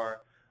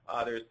more.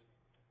 There's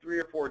 3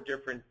 or 4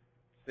 different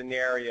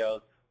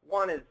scenarios.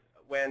 One is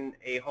when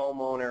a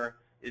homeowner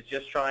is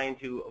just trying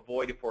to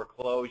avoid a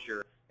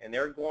foreclosure, and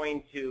they're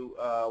going to,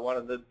 one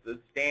of the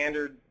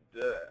standard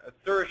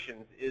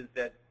assertions is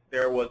that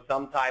there was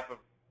some type of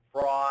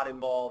fraud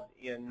involved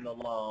in the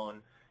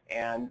loan,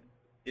 and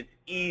it's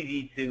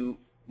easy to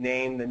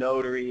name the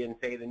notary and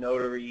say the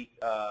notary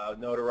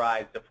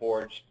notarized a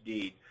forged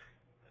deed.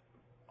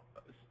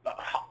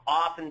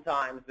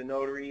 Oftentimes the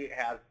notary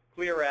has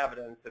clear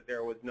evidence that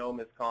there was no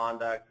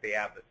misconduct. They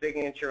have the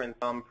signature and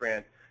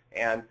thumbprint,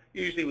 and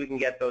usually we can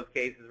get those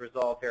cases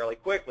resolved fairly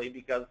quickly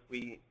because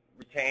we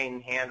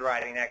retain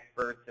handwriting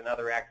experts and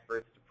other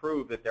experts to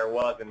prove that there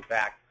was in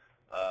fact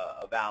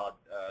a valid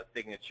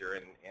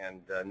signature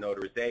and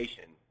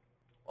notarization.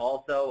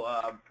 Also,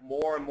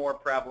 more and more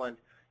prevalent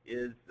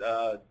is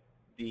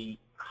the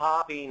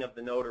copying of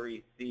the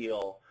notary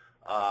seal.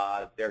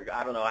 I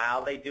don't know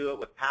how they do it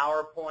with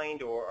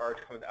PowerPoint or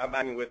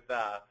I mean with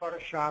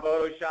Photoshop,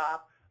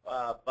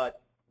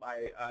 but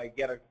I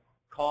get a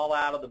call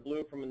out of the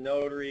blue from a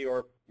notary,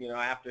 or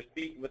after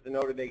speaking with the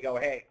notary, they go,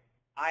 "Hey,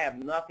 I have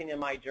nothing in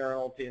my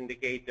journal to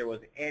indicate there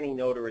was any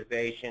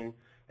notarization.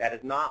 That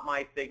is not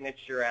my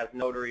signature as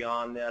notary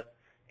on this,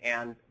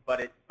 but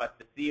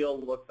the seal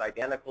looks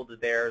identical to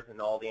theirs, and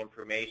all the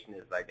information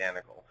is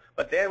identical."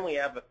 But then we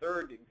have a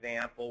third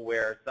example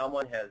where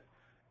someone has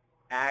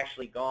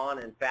actually gone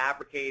and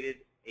fabricated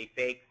a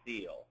fake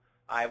seal.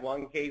 I have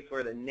one case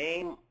where the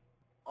name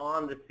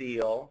on the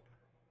seal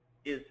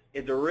is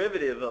a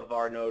derivative of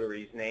our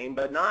notary's name,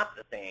 but not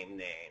the same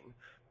name,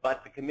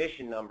 but the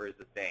commission number is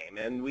the same.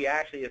 And we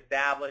actually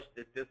established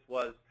that this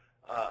was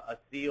a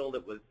seal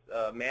that was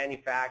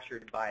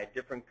manufactured by a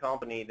different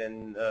company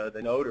than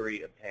the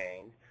notary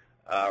obtained,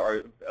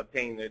 or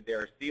obtained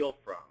their seal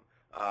from.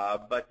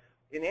 But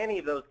in any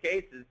of those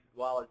cases,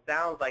 while it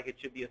sounds like it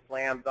should be a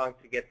slam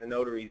dunk to get the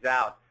notaries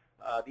out,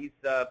 these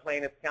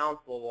plaintiffs'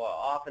 counsel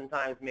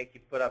oftentimes make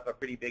you put up a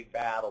pretty big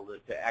battle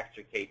to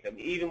extricate them,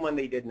 even when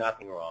they did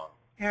nothing wrong.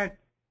 And,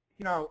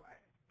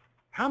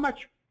 how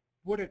much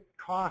would it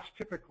cost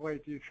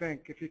typically, do you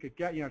think, if you could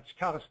get, to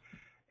tell us,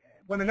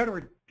 when the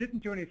notary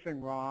didn't do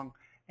anything wrong,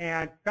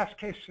 and best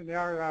case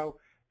scenario,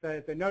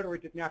 the notary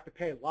didn't have to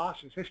pay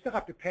losses, they still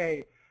have to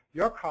pay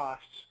your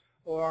costs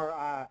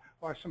or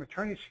some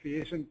attorney's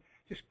fees, and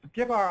just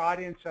give our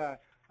audience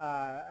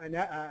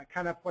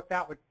kind of what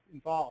that would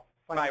involve.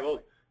 Right.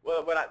 Well,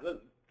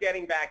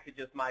 getting back to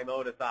just my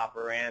modus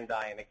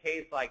operandi, in a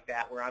case like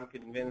that where I'm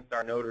convinced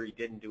our notary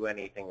didn't do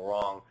anything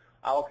wrong,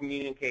 I'll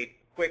communicate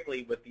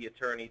quickly with the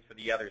attorneys for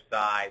the other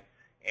side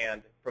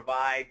and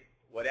provide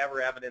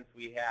whatever evidence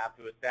we have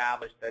to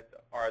establish that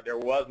there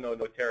was no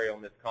notarial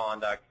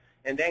misconduct,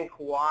 and then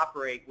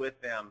cooperate with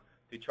them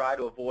to try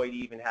to avoid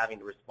even having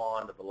to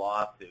respond to the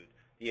lawsuit.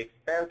 The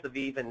expense of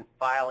even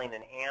filing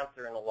an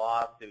answer in a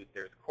lawsuit,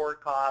 there's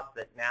court costs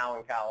that now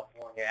in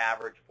California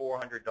average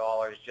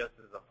 $400 just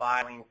as a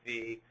filing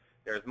fee.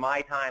 There's my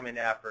time and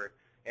effort.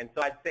 And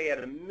so I'd say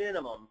at a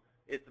minimum,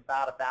 it's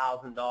about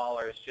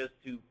 $1,000 just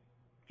to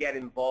get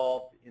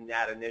involved in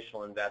that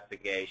initial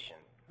investigation.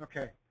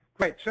 Okay,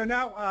 great. So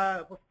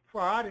now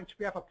for our audience,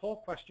 we have a poll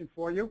question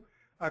for you.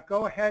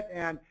 Go ahead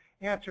and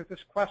answer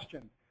this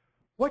question.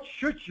 What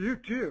should you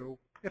do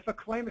if a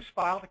claim is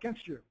filed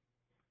against you?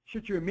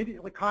 Should you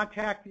immediately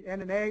contact the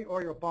NNA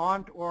or your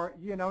bond or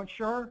E&O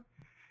insurer,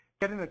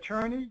 get an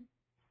attorney,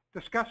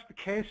 discuss the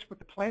case with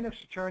the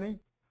plaintiff's attorney,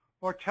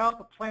 or tell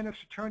the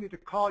plaintiff's attorney to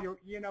call your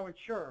E&O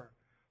insurer?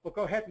 We'll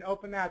go ahead and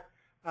open that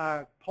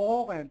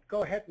poll and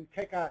go ahead and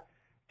take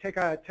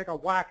a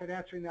whack at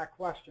answering that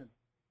question.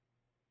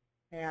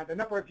 And the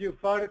number of you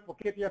voted will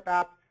give you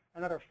about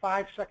another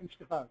 5 seconds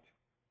to vote.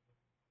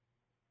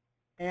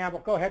 And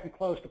we'll go ahead and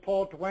close the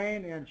poll,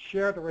 Dwayne, and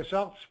share the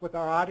results with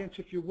our audience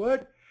if you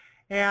would.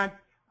 And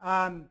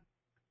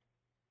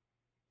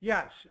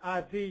yes,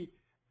 the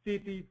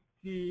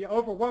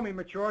overwhelming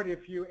majority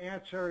of you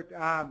answered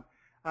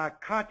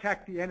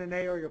contact the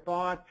NNA or your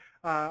bond.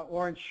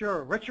 or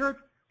insurer. Richard,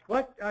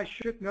 what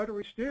should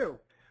notaries do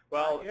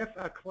if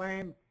a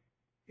claim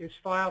is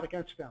filed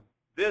against them?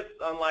 This,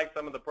 unlike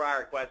some of the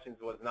prior questions,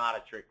 was not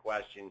a trick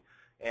question,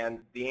 and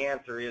the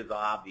answer is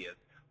obvious.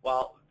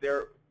 While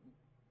there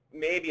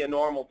may be a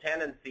normal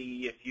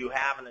tendency, if you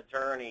have an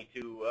attorney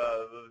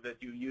that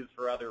you use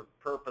for other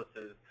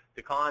purposes,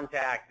 to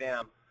contact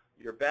them,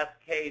 your best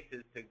case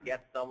is to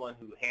get someone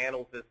who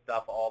handles this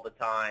stuff all the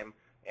time,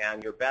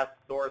 and your best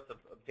source of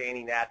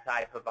obtaining that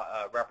type of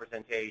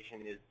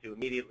representation is to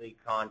immediately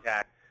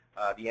contact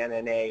the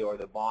NNA or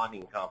the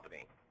bonding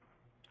company.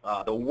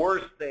 The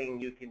worst thing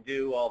you can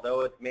do,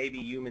 although it's maybe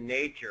human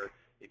nature,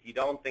 if you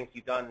don't think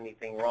you've done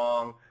anything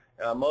wrong,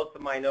 most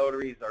of my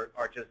notaries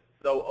are just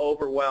so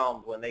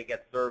overwhelmed when they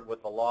get served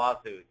with a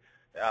lawsuit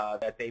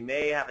that they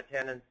may have a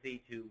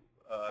tendency to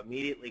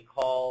immediately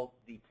call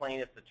the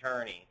plaintiff's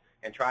attorney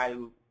and try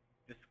to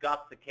discuss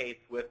the case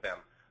with them.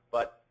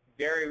 But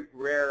very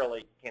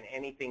rarely can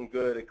anything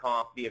good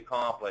be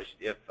accomplished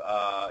if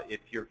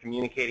you're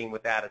communicating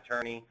with that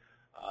attorney.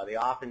 They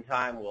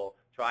oftentimes will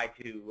try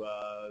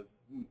to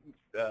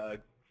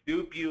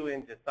dupe you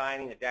into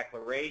signing a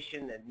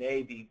declaration that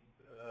may be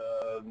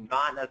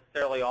not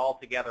necessarily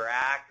altogether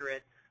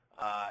accurate,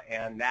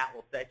 and that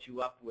will set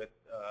you up with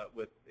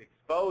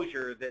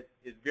exposure that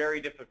is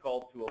very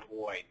difficult to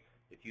avoid.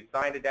 If you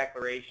signed a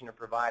declaration or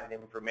provided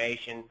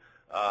information,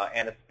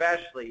 and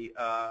especially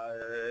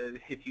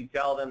if you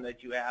tell them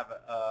that you have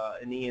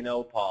an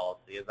E&O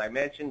policy. As I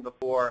mentioned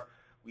before,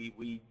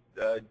 we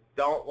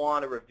don't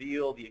want to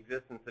reveal the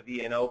existence of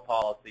E&O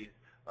policies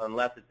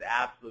unless it's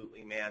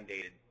absolutely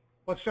mandated.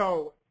 Well,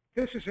 so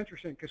this is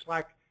interesting because,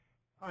 like,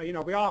 you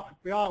know, we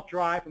all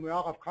drive and we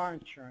all have car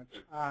insurance.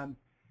 And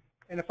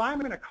if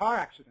I'm in a car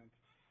accident,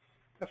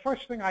 the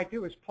first thing I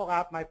do is pull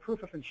out my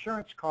proof of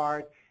insurance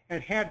card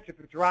and hand it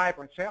to the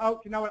driver and say,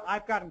 oh, you know what,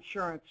 I've got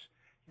insurance.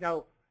 You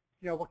know,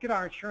 we'll get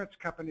our insurance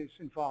companies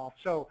involved.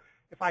 So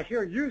if I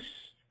hear you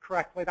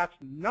correctly, that's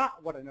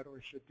not what a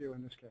notary should do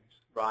in this case.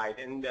 Right,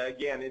 and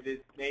again, it is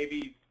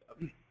maybe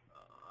an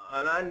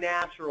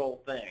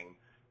unnatural thing,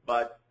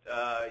 but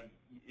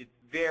it's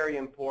very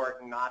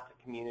important not to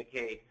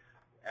communicate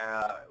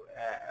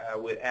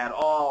at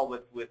all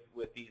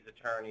with these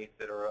attorneys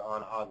that are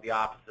on the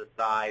opposite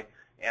side.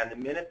 And the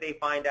minute they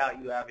find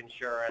out you have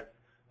insurance,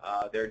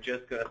 they're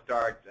just going to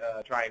start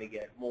trying to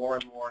get more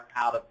and more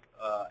out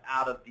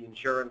of the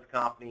insurance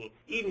company,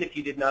 even if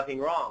you did nothing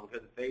wrong,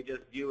 because they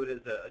just view it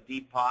as a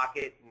deep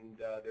pocket, and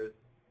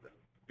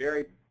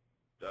there's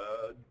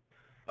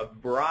a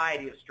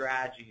variety of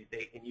strategies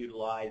they can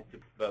utilize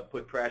to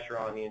put pressure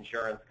on the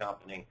insurance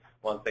company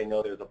once they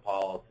know there's a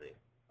policy.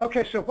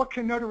 Okay, so what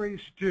can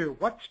notaries do?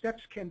 What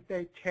steps can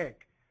they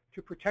take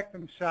to protect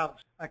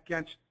themselves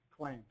against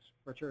claims,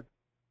 Richard?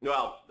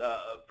 Well,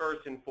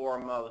 first and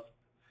foremost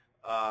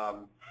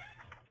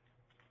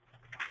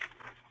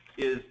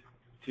is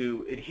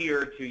to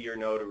adhere to your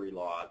notary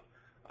laws.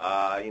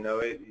 You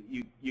know,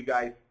 you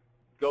guys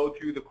go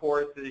through the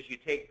courses, you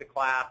take the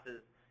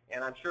classes,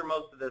 and I'm sure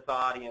most of this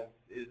audience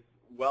is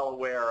well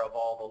aware of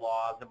all the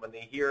laws, and when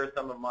they hear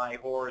some of my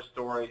horror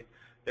stories,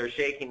 they're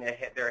shaking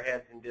their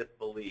heads in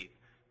disbelief.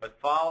 But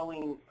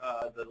following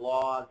the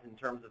laws in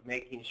terms of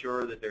making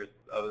sure that there's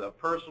a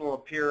personal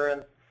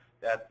appearance,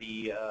 that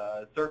the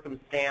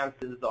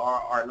circumstances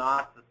are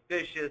not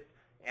suspicious,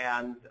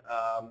 and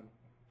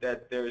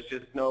that there's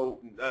just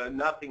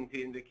nothing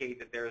to indicate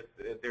that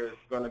there's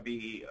going to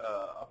be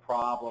a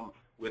problem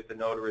with the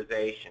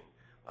notarization.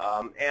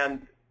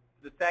 And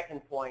the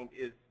second point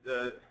is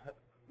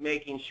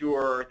making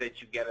sure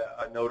that you get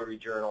a notary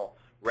journal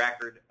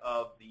record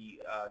of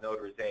the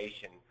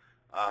notarization.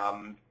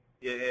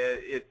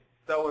 It's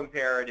so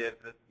imperative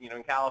that, you know,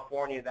 in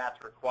California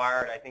that's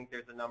required. I think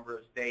there's a number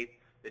of states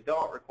that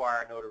don't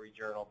require a notary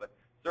journal, but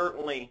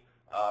certainly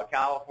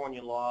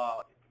California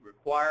law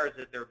requires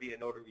that there be a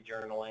notary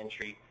journal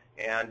entry.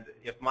 And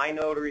if my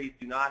notaries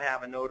do not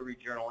have a notary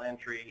journal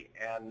entry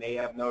and they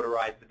have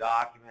notarized the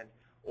document,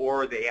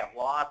 or they have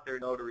lost their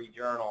notary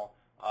journal,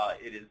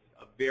 it is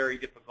a very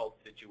difficult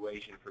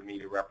situation for me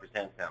to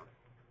represent them.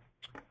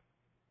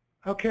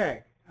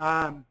 Okay.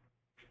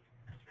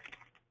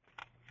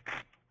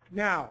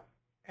 Now,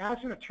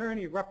 as an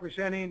attorney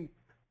representing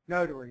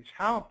notaries,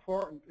 how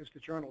important is the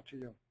journal to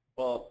you?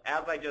 Well,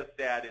 as I just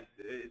said,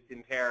 it's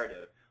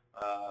imperative.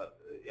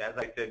 As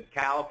I said,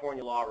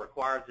 California law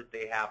requires that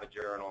they have a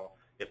journal.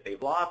 If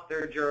they've lost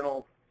their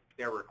journal,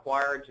 they're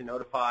required to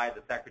notify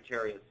the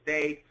Secretary of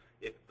State.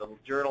 If the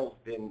journal's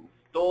been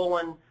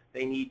stolen,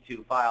 they need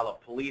to file a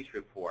police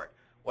report.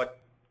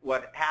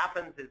 What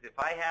happens is, if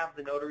I have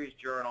the notary's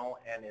journal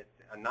and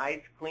it's a nice,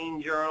 clean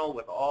journal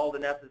with all the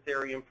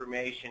necessary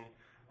information,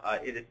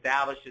 it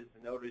establishes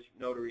the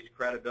notary's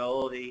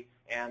credibility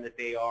and that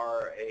they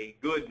are a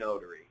good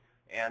notary.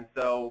 And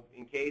so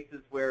in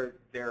cases where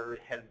there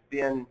has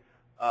been,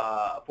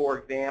 for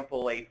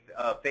example,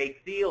 a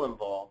fake seal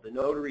involved, the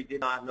notary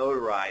did not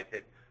notarize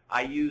it,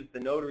 I used the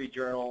notary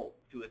journal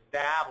to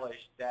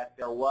establish that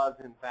there was,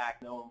 in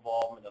fact, no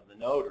involvement of the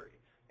notary.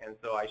 And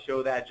so I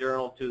show that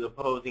journal to the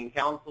opposing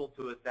counsel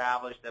to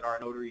establish that our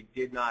notary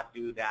did not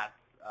do that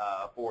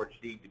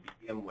forged deed to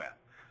begin with.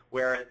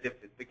 Whereas if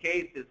the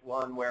case is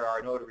one where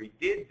our notary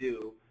did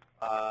do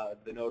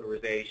the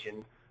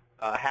notarization,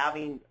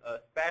 having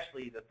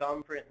especially the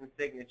thumbprint and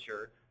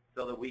signature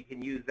so that we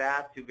can use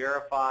that to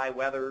verify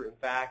whether, in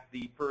fact,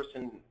 the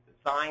person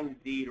signed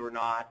the deed or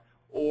not,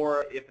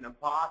 or if an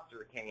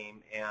imposter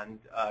came and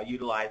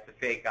utilized the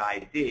fake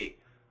ID.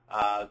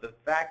 The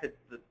fact that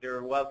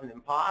there was an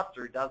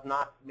imposter does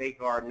not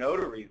make our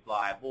notaries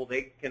liable.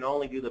 They can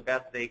only do the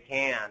best they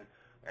can.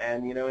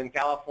 And, you know, in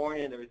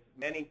California, there's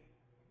many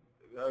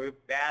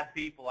bad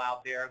people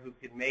out there who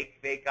can make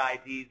fake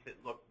IDs that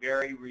look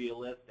very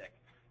realistic.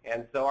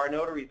 And so our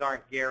notaries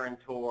aren't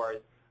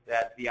guarantors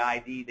that the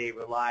ID they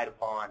relied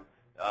upon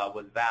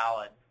was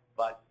valid.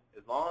 But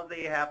as long as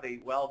they have a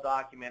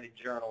well-documented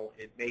journal,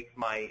 it makes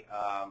my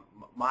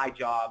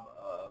job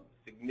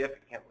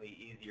significantly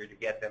easier to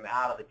get them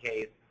out of the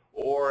case.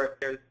 Or if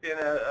there's been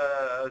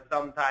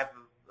some type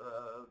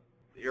of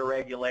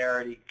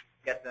irregularity,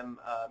 get them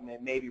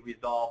maybe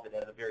resolve it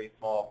at a very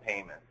small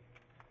payment.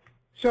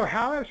 So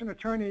how, as an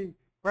attorney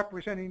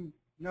representing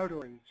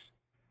notaries,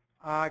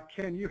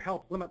 can you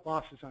help limit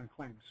losses on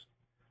claims?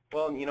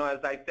 Well, you know, as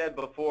I said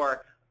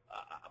before,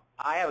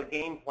 I have a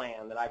game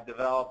plan that I've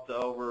developed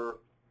over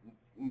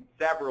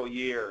several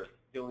years,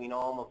 doing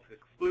almost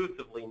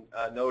exclusively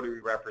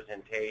notary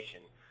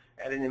representation.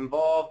 And it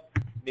involves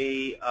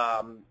me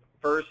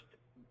first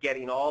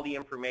getting all the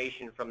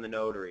information from the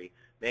notary,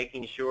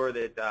 making sure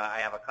that I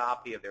have a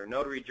copy of their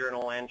notary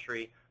journal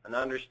entry, an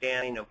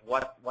understanding of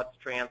what's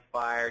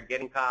transpired,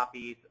 getting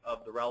copies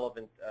of the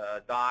relevant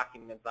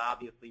documents,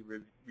 obviously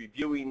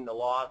reviewing the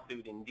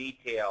lawsuit in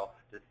detail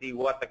to see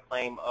what the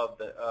claim of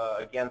the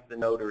against the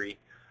notary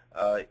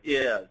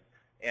is.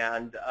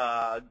 And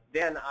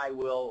then I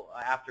will,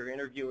 after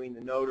interviewing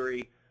the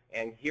notary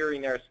and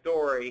hearing their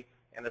story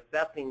and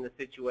assessing the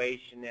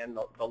situation and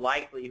the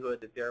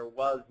likelihood that there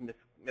was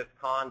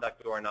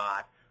misconduct or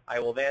not, I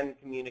will then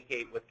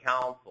communicate with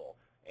counsel.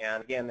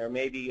 And again, there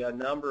may be a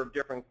number of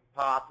different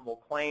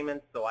possible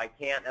claimants, so I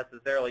can't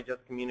necessarily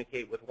just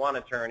communicate with one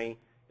attorney.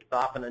 It's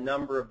often a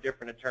number of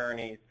different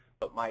attorneys,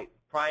 but my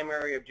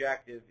primary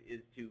objective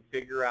is to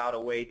figure out a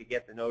way to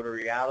get the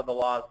notary out of the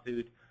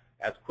lawsuit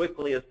as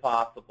quickly as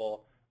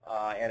possible,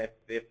 and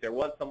if there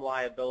was some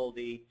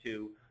liability,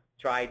 to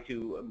try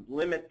to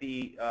limit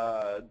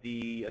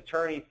the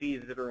attorney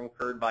fees that are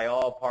incurred by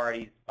all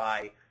parties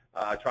by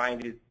trying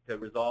to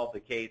resolve the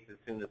case as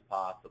soon as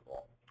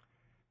possible.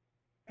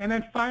 And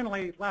then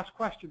finally, last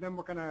question, then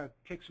we're going to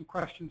take some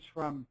questions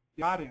from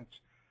the audience.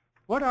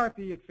 What are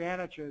the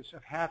advantages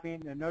of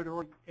having a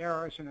notary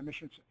errors and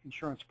omissions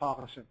insurance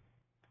policy?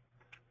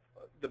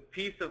 The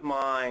peace of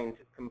mind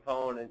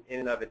component in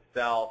and of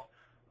itself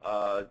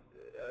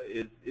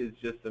is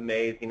just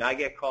amazing. I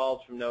get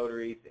calls from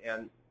notaries,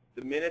 and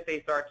the minute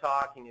they start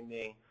talking to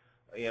me,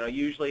 you know,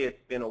 usually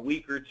it's been a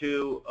week or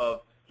two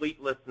of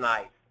sleepless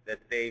nights that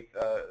they've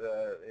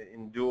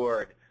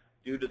endured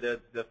due to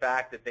the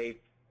fact that they've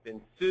been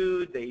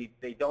sued.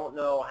 They don't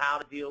know how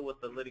to deal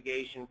with the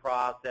litigation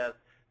process.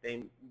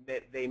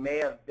 They may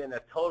have been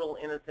a total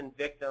innocent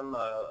victim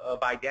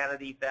of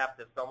identity theft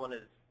if someone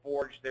has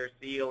forged their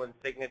seal and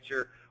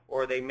signature,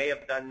 or they may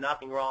have done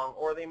nothing wrong,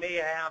 or they may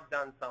have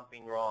done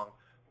something wrong.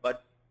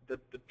 But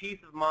the peace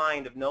of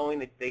mind of knowing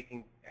that they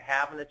can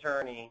have an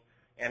attorney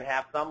and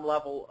have some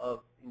level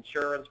of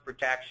insurance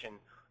protection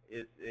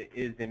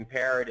is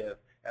imperative.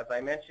 As I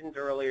mentioned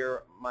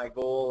earlier, my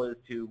goal is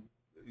to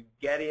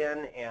get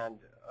in, and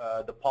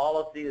the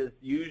policy is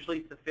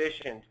usually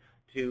sufficient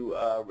to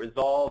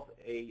resolve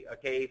a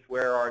case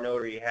where our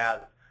notary has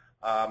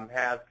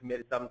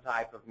committed some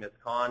type of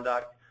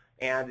misconduct,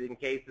 and in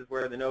cases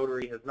where the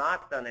notary has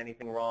not done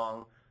anything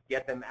wrong,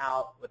 get them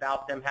out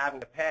without them having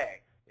to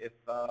pay. If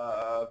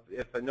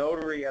a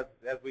notary, as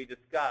we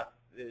discussed,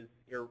 is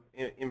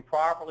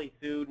improperly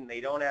sued and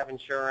they don't have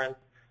insurance,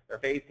 they're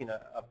facing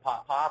a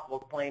possible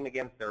claim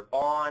against their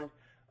bond,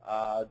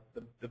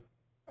 the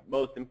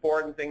most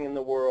important thing in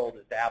the world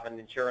is to have an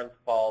insurance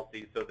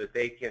policy so that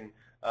they can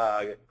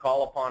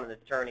call upon an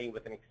attorney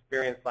with an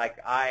experience like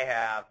I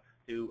have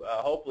to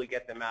hopefully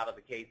get them out of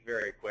the case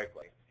very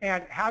quickly.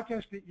 And how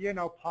does the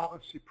E&O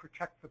policy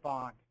protect the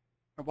bond,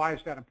 and why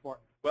is that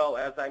important? Well,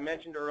 as I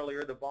mentioned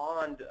earlier, the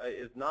bond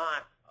is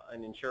not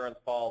an insurance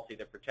policy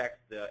that protects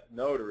the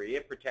notary.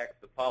 It protects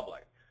the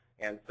public.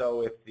 And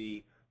so if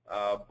the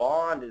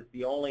bond is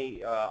the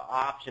only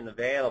option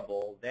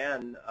available,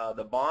 then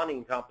the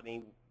bonding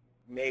company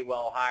may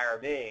well hire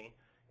me,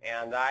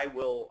 and I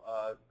will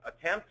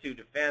attempt to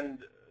defend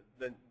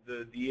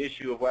the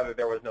issue of whether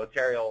there was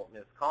notarial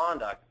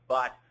misconduct.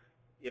 But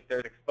if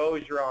there's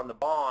exposure on the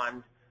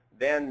bond,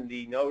 then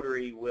the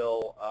notary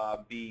will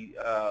be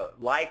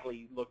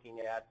likely looking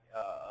at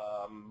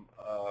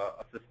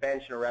a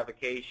suspension or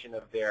revocation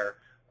of their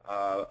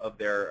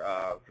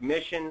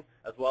commission,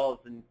 as well as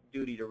the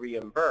duty to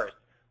reimburse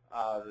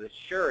the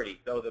surety.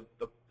 So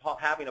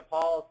having a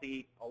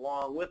policy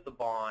along with the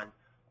bond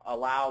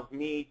allows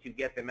me to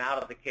get them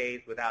out of the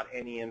case without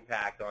any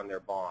impact on their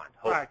bond.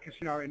 Right, because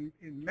in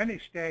many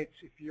states,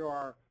 if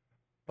your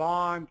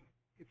bond,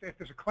 if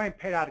there's a claim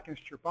paid out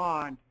against your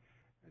bond,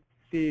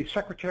 the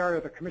secretary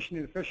or the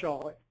commissioning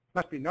official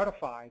must be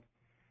notified,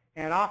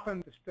 and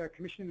often the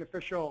commissioning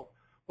official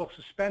will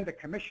suspend the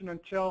commission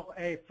until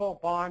a full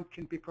bond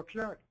can be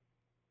procured.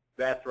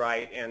 That's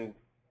right, and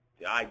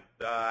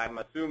I'm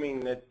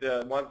assuming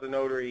that once the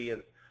notary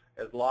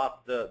has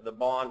lost the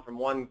bond from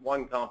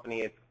one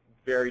company, it's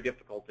very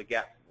difficult to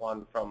get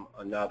one from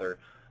another.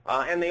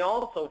 And they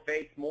also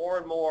face more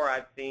and more,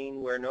 I've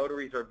seen, where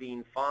notaries are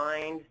being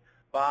fined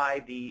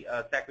by the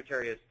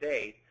Secretary of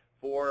State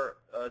for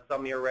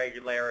some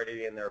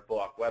irregularity in their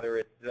book, whether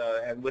it's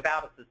and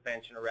without a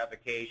suspension or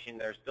revocation,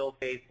 they're still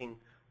facing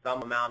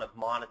some amount of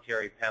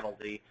monetary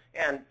penalty.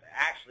 And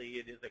actually,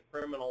 it is a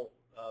criminal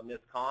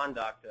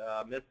misconduct,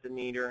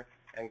 misdemeanor,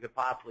 and could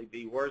possibly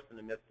be worse than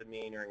a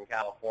misdemeanor in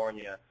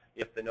California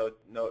if the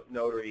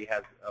notary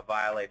has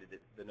violated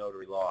the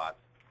notary laws.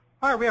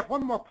 All right, we have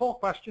one more poll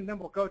question, then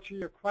we'll go to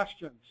your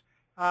questions.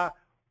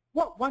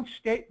 What one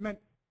statement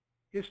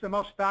is the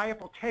most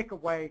valuable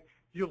takeaway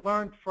you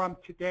learned from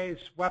today's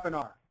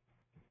webinar?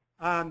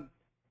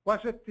 Was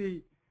it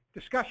the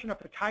discussion of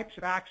the types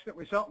of acts that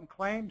result in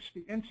claims,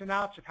 the ins and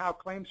outs of how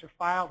claims are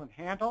filed and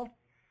handled,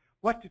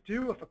 what to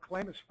do if a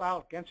claim is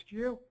filed against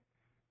you,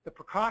 the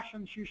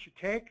precautions you should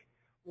take,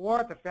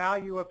 or the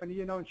value of an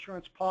E&O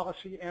insurance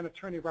policy and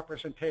attorney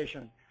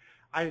representation?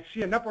 I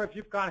see a number of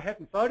you have gone ahead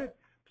and voted.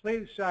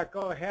 Please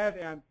go ahead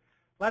and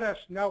let us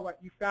know what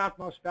you found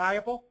most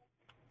valuable,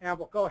 and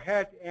we'll go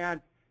ahead and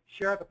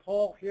share the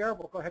poll here.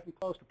 We'll go ahead and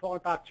close the poll in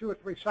about 2 or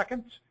 3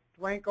 seconds.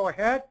 Dwayne, go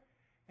ahead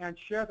and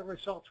share the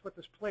results with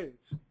us, please.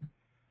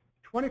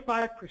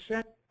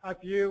 25% of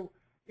you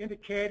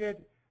indicated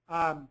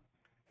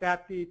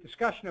that the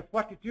discussion of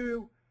what to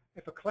do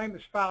if a claim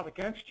is filed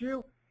against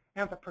you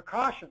and the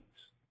precautions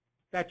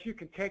that you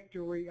can take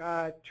to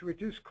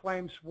reduce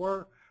claims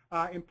were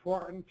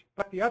important.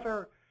 But the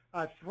other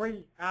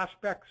 3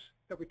 aspects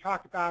that we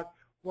talked about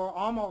were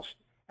almost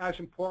as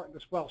important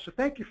as well. So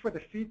thank you for the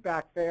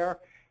feedback there.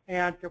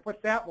 And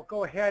with that, we'll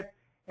go ahead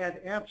and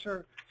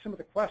answer some of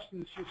the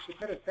questions you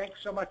submitted. Thanks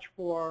so much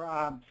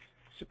for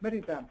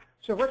submitting them.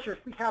 So Richard,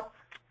 we have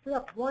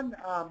one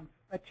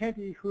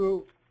attendee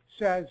who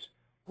says,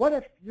 what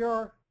if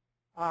you're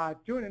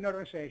doing a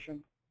notarization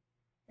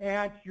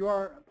and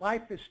your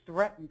life is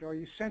threatened or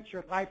you sense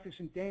your life is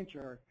in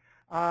danger?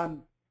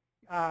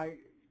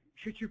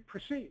 Should you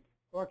proceed,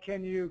 or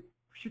should you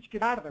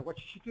get out of it? What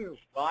should you do?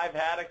 Well, I've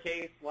had a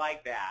case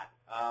like that,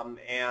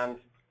 and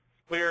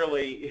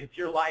clearly, if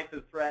your life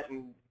is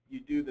threatened, you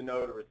do the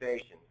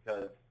notarization,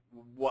 because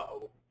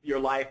your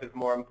life is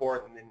more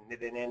important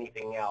than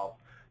anything else.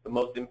 The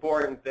most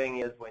important thing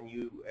is, when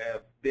you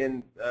have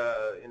been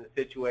in a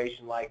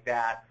situation like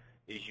that,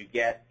 is you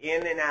get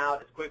in and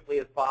out as quickly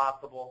as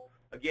possible.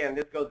 Again,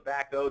 this goes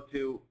back, though,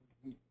 to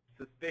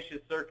suspicious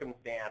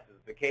circumstances.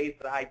 The case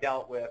that I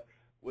dealt with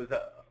was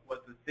a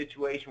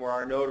situation where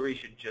our notary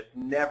should just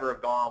never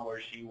have gone where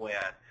she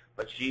went.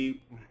 But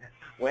she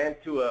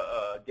went to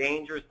a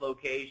dangerous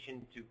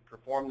location to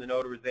perform the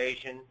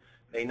notarization.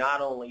 They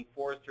not only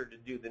forced her to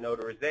do the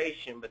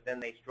notarization, but then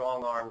they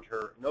strong-armed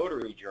her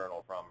notary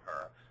journal from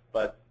her.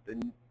 But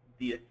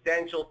the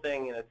essential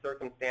thing in a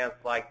circumstance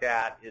like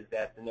that is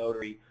that the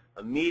notary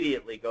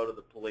immediately go to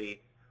the police,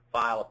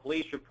 file a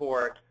police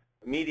report,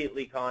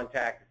 immediately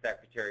contact the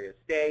Secretary of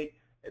State,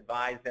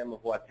 advise them of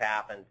what's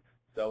happened,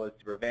 so as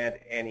to prevent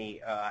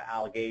any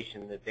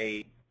allegation that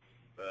they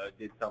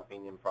did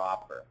something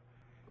improper.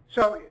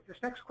 So this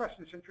next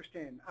question is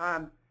interesting.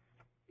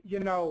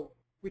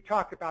 We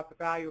talked about the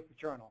value of the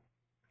journal,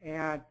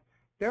 and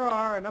there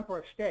are a number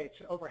of states,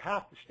 over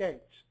half the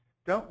states,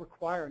 don't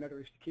require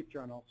notaries to keep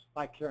journals,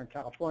 like here in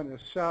California.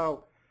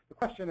 So the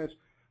question is,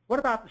 what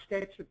about the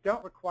states that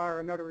don't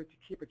require a notary to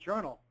keep a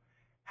journal?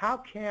 How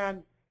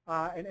can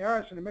an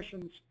errors and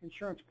omissions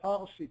insurance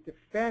policy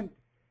defend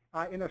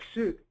in a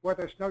suit where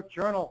there's no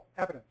journal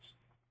evidence?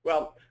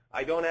 Well,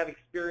 I don't have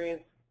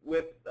experience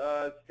with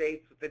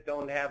states that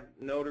don't have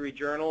notary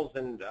journals,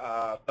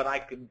 but I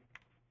could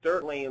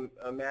certainly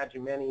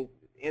imagine many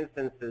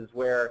instances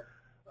where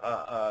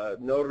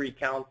notary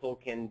counsel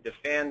can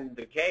defend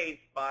the case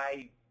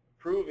by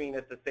proving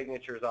that the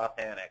signature is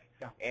authentic,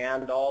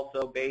 and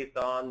also based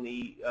on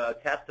the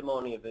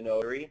testimony of the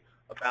notary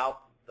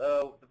about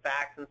the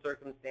facts and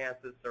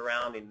circumstances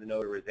surrounding the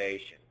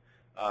notarization.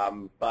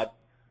 And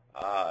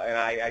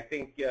I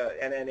think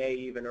NNA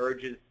even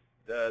urges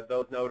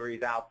those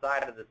notaries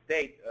outside of the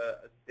state,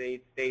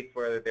 states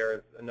where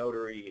there's a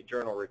notary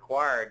journal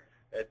required,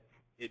 that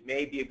it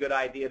may be a good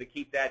idea to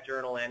keep that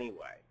journal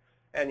anyway.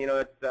 And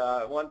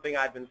it's one thing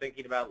I've been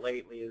thinking about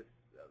lately is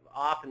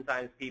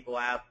oftentimes people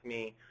ask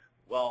me,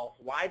 well,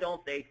 why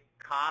don't they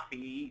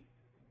copy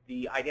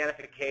the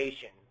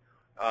identification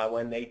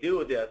when they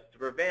do this to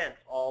prevent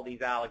all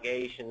these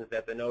allegations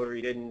that the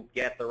notary didn't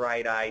get the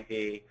right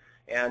ID?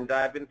 And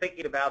I've been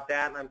thinking about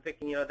that, and I'm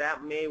thinking,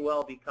 that may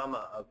well become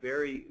a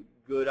very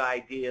good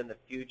idea in the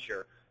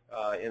future.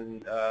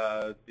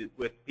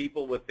 with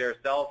people with their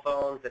cell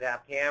phones that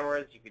have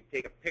cameras. You could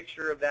take a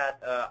picture of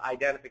that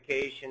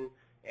identification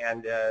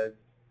and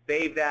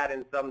save that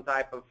in some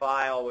type of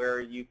file where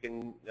you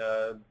can,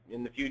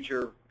 in the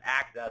future,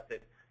 access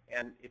it.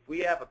 And if we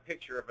have a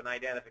picture of an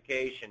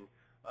identification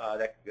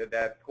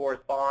that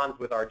corresponds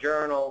with our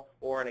journal,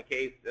 or in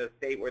a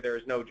state where there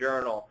is no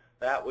journal,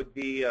 that would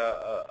be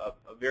a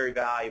very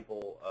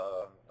valuable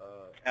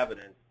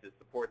evidence to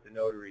support the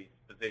notary's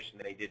position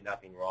that they did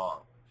nothing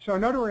wrong. So a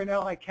notary in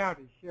LA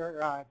County, here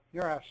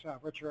us,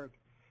 Richard,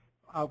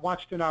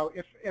 wants to know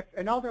if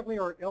an elderly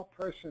or ill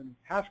person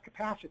has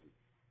capacity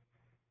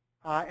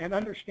and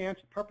understands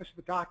the purpose of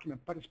the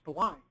document but is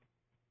blind,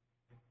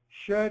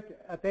 should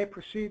they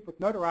proceed with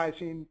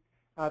notarizing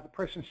the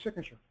person's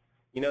signature?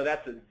 You know,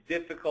 that's a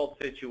difficult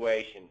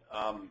situation.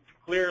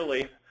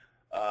 Clearly,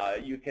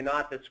 you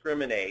cannot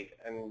discriminate,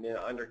 and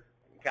under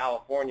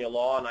California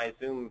law, and I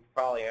assume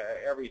probably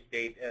every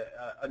state,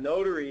 a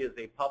notary is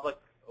a public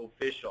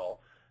official,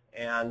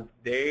 and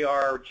they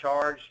are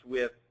charged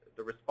with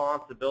the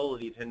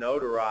responsibility to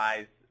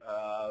notarize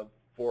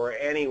for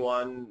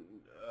anyone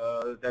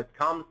that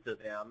comes to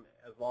them,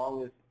 as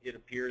long as it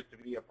appears to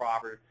be a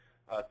proper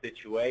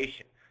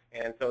situation.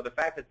 And so the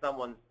fact that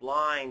someone's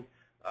blind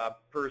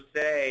per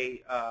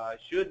se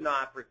should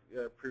not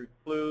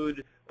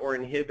preclude or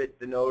inhibit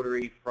the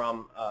notary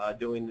from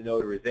doing the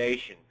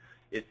notarization.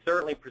 It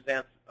certainly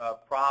presents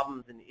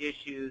problems and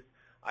issues.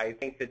 I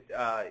think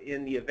that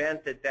in the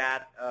event that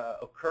that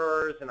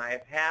occurs, and I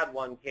have had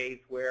one case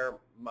where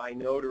my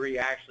notary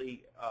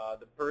actually,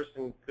 the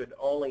person could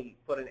only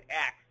put an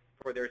X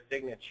for their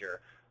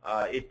signature.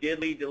 It did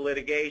lead to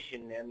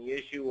litigation, and the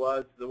issue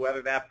was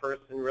whether that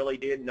person really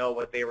did know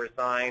what they were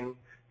signing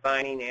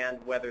and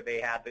whether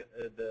they had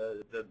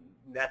the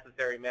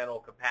necessary mental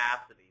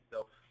capacity.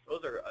 So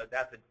those are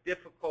that's a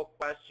difficult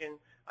question.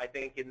 I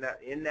think in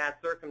that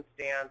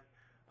circumstance,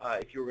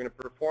 if you're going to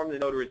perform the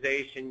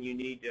notarization, you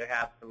need to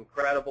have some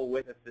credible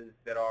witnesses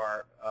that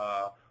are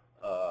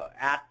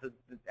at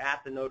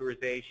the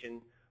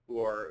notarization,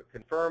 who are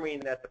confirming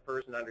that the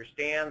person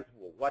understands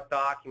what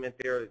document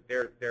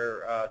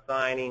they're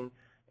signing,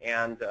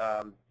 and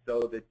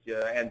so that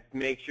and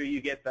make sure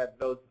you get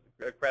those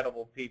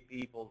credible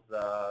people's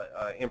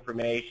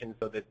information,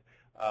 so that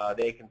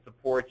they can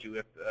support you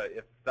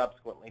if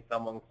subsequently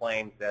someone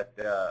claims that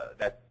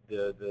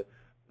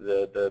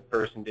the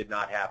person did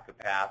not have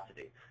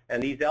capacity.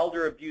 And these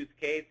elder abuse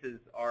cases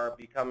are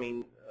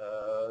becoming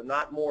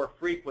not more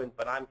frequent,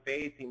 but I'm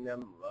facing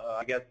them,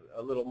 I guess,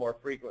 a little more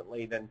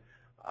frequently than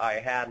I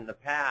had in the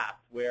past,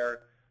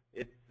 where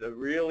it's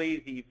real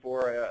easy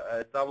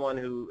for someone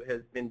who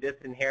has been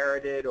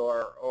disinherited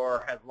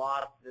or has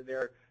lost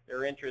their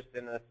interest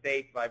in an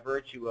estate by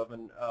virtue of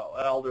an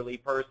elderly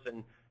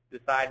person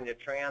deciding to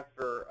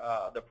transfer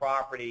the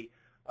property,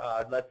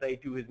 let's say,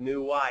 to his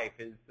new wife,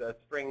 his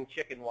spring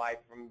chicken wife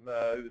from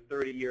who's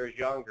 30 years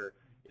younger.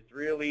 It's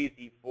real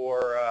easy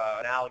for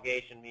an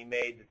allegation to be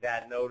made that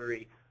that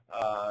notary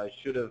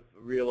should have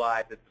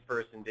realized that the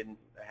person didn't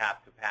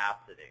have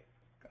capacity.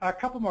 A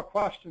couple more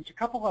questions. A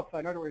couple of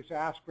notaries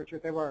asked,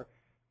 Richard,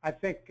 I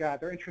think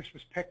their interest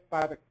was piqued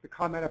by the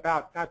comment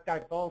about not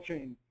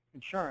divulging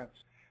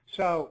insurance.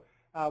 So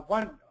a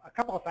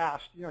couple have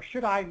asked,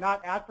 should I not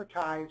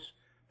advertise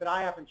that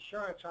I have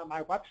insurance on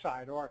my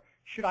website, or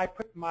should I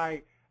put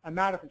my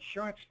amount of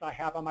insurance that I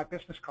have on my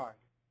business card?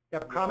 You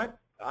have a comment?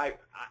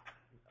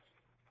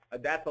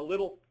 That's a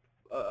little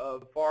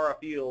far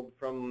afield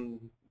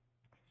from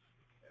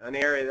an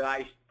area that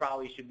I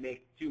probably should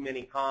make too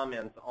many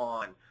comments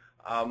on.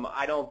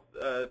 I don't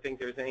think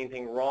there's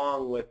anything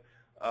wrong with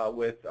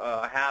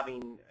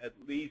having at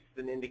least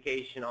an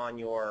indication on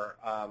your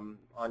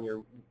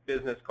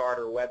business card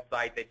or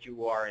website that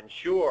you are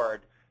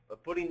insured,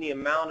 but putting the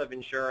amount of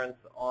insurance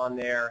on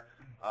there,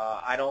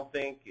 I don't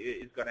think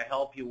is going to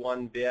help you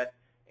one bit,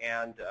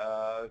 and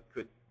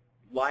could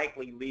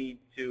likely lead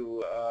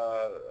to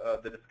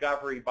the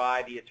discovery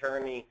by the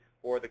attorney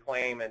or the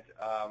claimant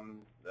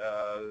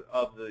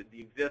of the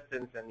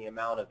existence and the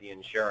amount of the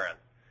insurance.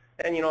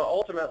 And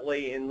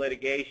ultimately in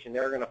litigation,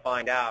 they're going to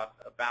find out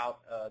about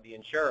the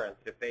insurance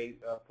if they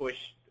push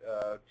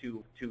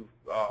too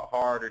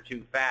hard or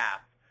too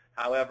fast.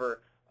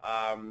 However,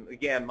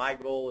 again, my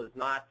goal is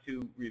not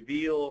to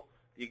reveal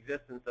the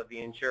existence of the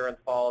insurance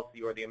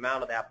policy or the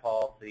amount of that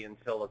policy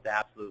until it's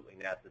absolutely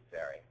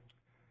necessary.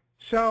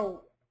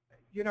 So,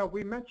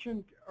 we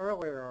mentioned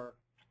earlier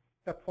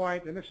the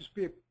point, and this is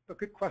a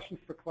good question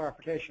for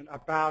clarification,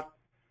 about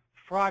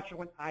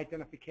fraudulent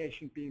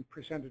identification being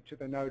presented to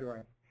the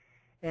notary.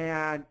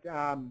 And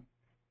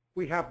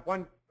we have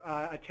one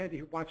attendee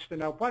who wants to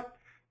know, what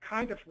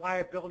kind of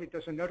liability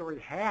does a notary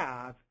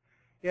have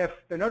if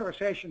the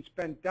notarization's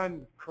been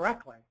done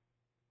correctly,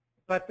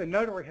 but the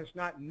notary has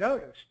not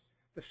noticed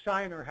the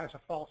signer has a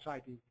false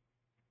ID?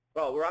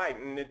 Well, right,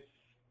 and it's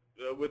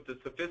with the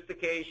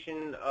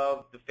sophistication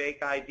of the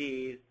fake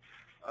IDs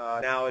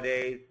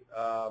nowadays,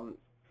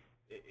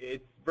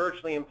 it's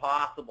virtually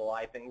impossible,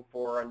 I think,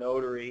 for a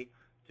notary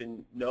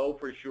to know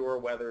for sure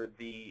whether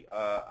the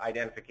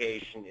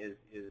identification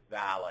is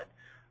valid.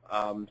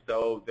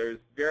 So there's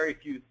very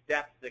few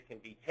steps that can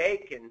be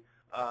taken.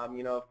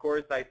 You know, of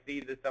course, I see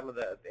that some of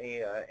the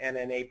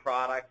NNA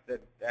products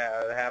that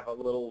have a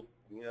little,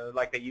 you know,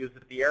 like they use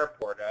at the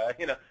airport,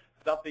 you know,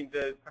 something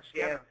to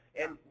scan.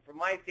 And from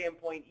my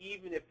standpoint,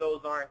 even if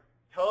those aren't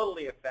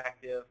totally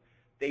effective,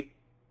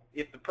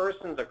 if the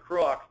person's a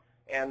crook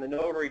and the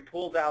notary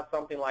pulls out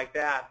something like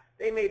that,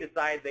 they may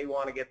decide they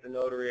want to get the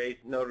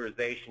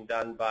notarization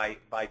done by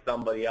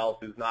somebody else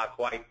who's not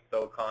quite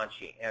so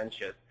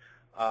conscientious.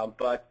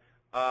 But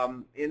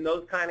in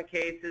those kind of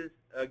cases,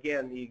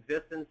 again, the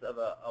existence of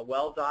a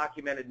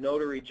well-documented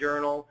notary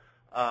journal,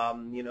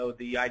 you know,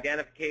 the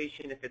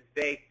identification, if it's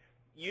fake,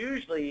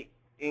 usually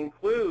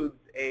includes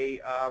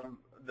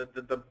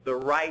the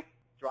right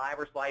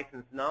driver's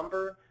license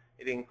number.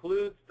 It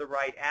includes the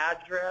right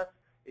address.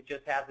 It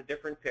just has a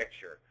different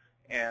picture.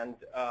 And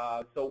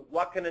so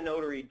what can a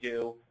notary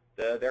do?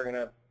 They're going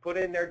to put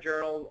in their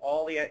journal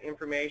all the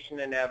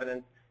information and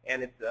evidence,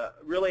 and it's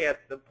really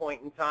at the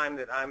point in time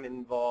that I'm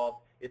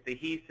involved, it's a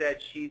he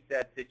said, she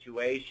said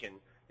situation.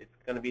 It's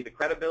going to be the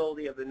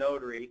credibility of the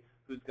notary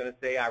who's going to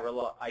say,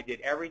 I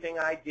did everything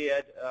I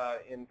did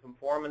in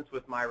conformance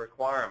with my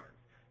requirements.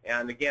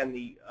 And again,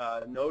 the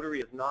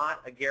notary is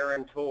not a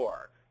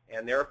guarantor,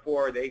 and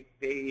therefore the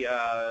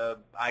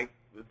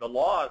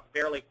law is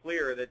fairly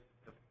clear that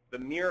the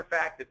mere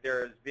fact that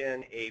there has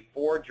been a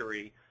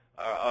forgery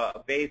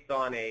based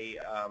on a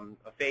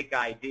fake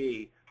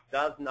ID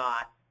does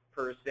not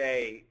per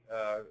se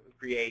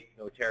create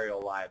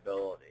notarial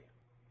liability.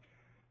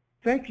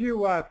 Thank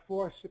you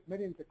for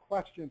submitting the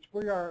questions.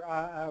 We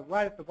are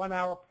right at the 1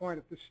 hour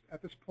point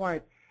at this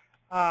point,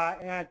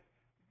 and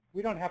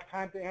we don't have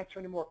time to answer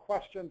any more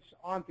questions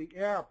on the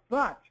air,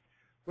 but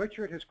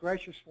Richard has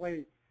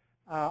graciously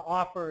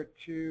offered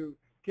to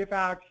give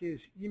out his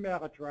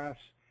email address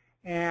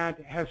and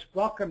has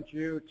welcomed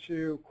you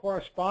to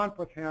correspond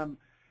with him.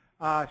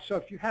 So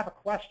if you have a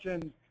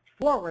question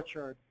for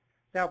Richard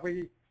that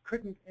we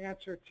couldn't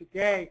answer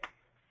today,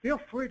 feel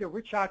free to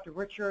reach out to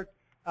Richard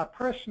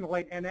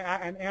personally and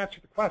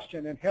answer the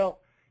question, and he'll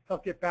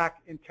get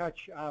back in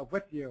touch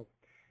with you.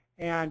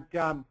 And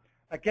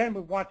again,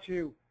 we want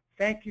to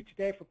thank you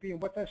today for being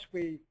with us.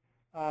 We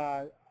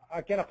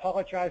again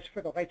apologize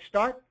for the late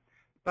start,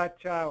 but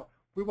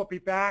we will be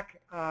back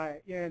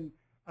in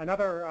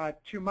another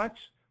 2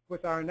 months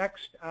with our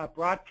next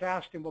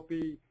broadcast, and we'll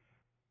be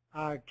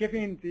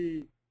giving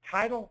the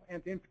title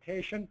and the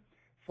invitation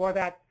for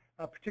that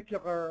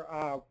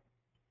particular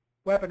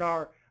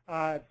webinar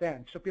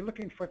then. So be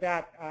looking for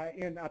that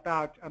in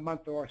about a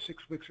month or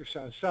 6 weeks or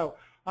so. So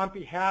on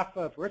behalf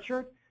of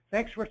Richard,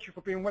 thanks, Richard,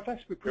 for being with us.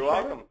 We appreciate it.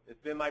 You're welcome.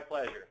 It's been my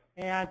pleasure.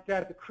 And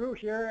the crew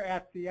here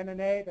at the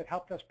NNA that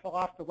helped us pull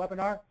off the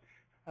webinar,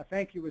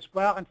 thank you as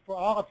well. And for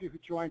all of you who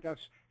joined us,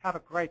 have a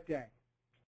great day.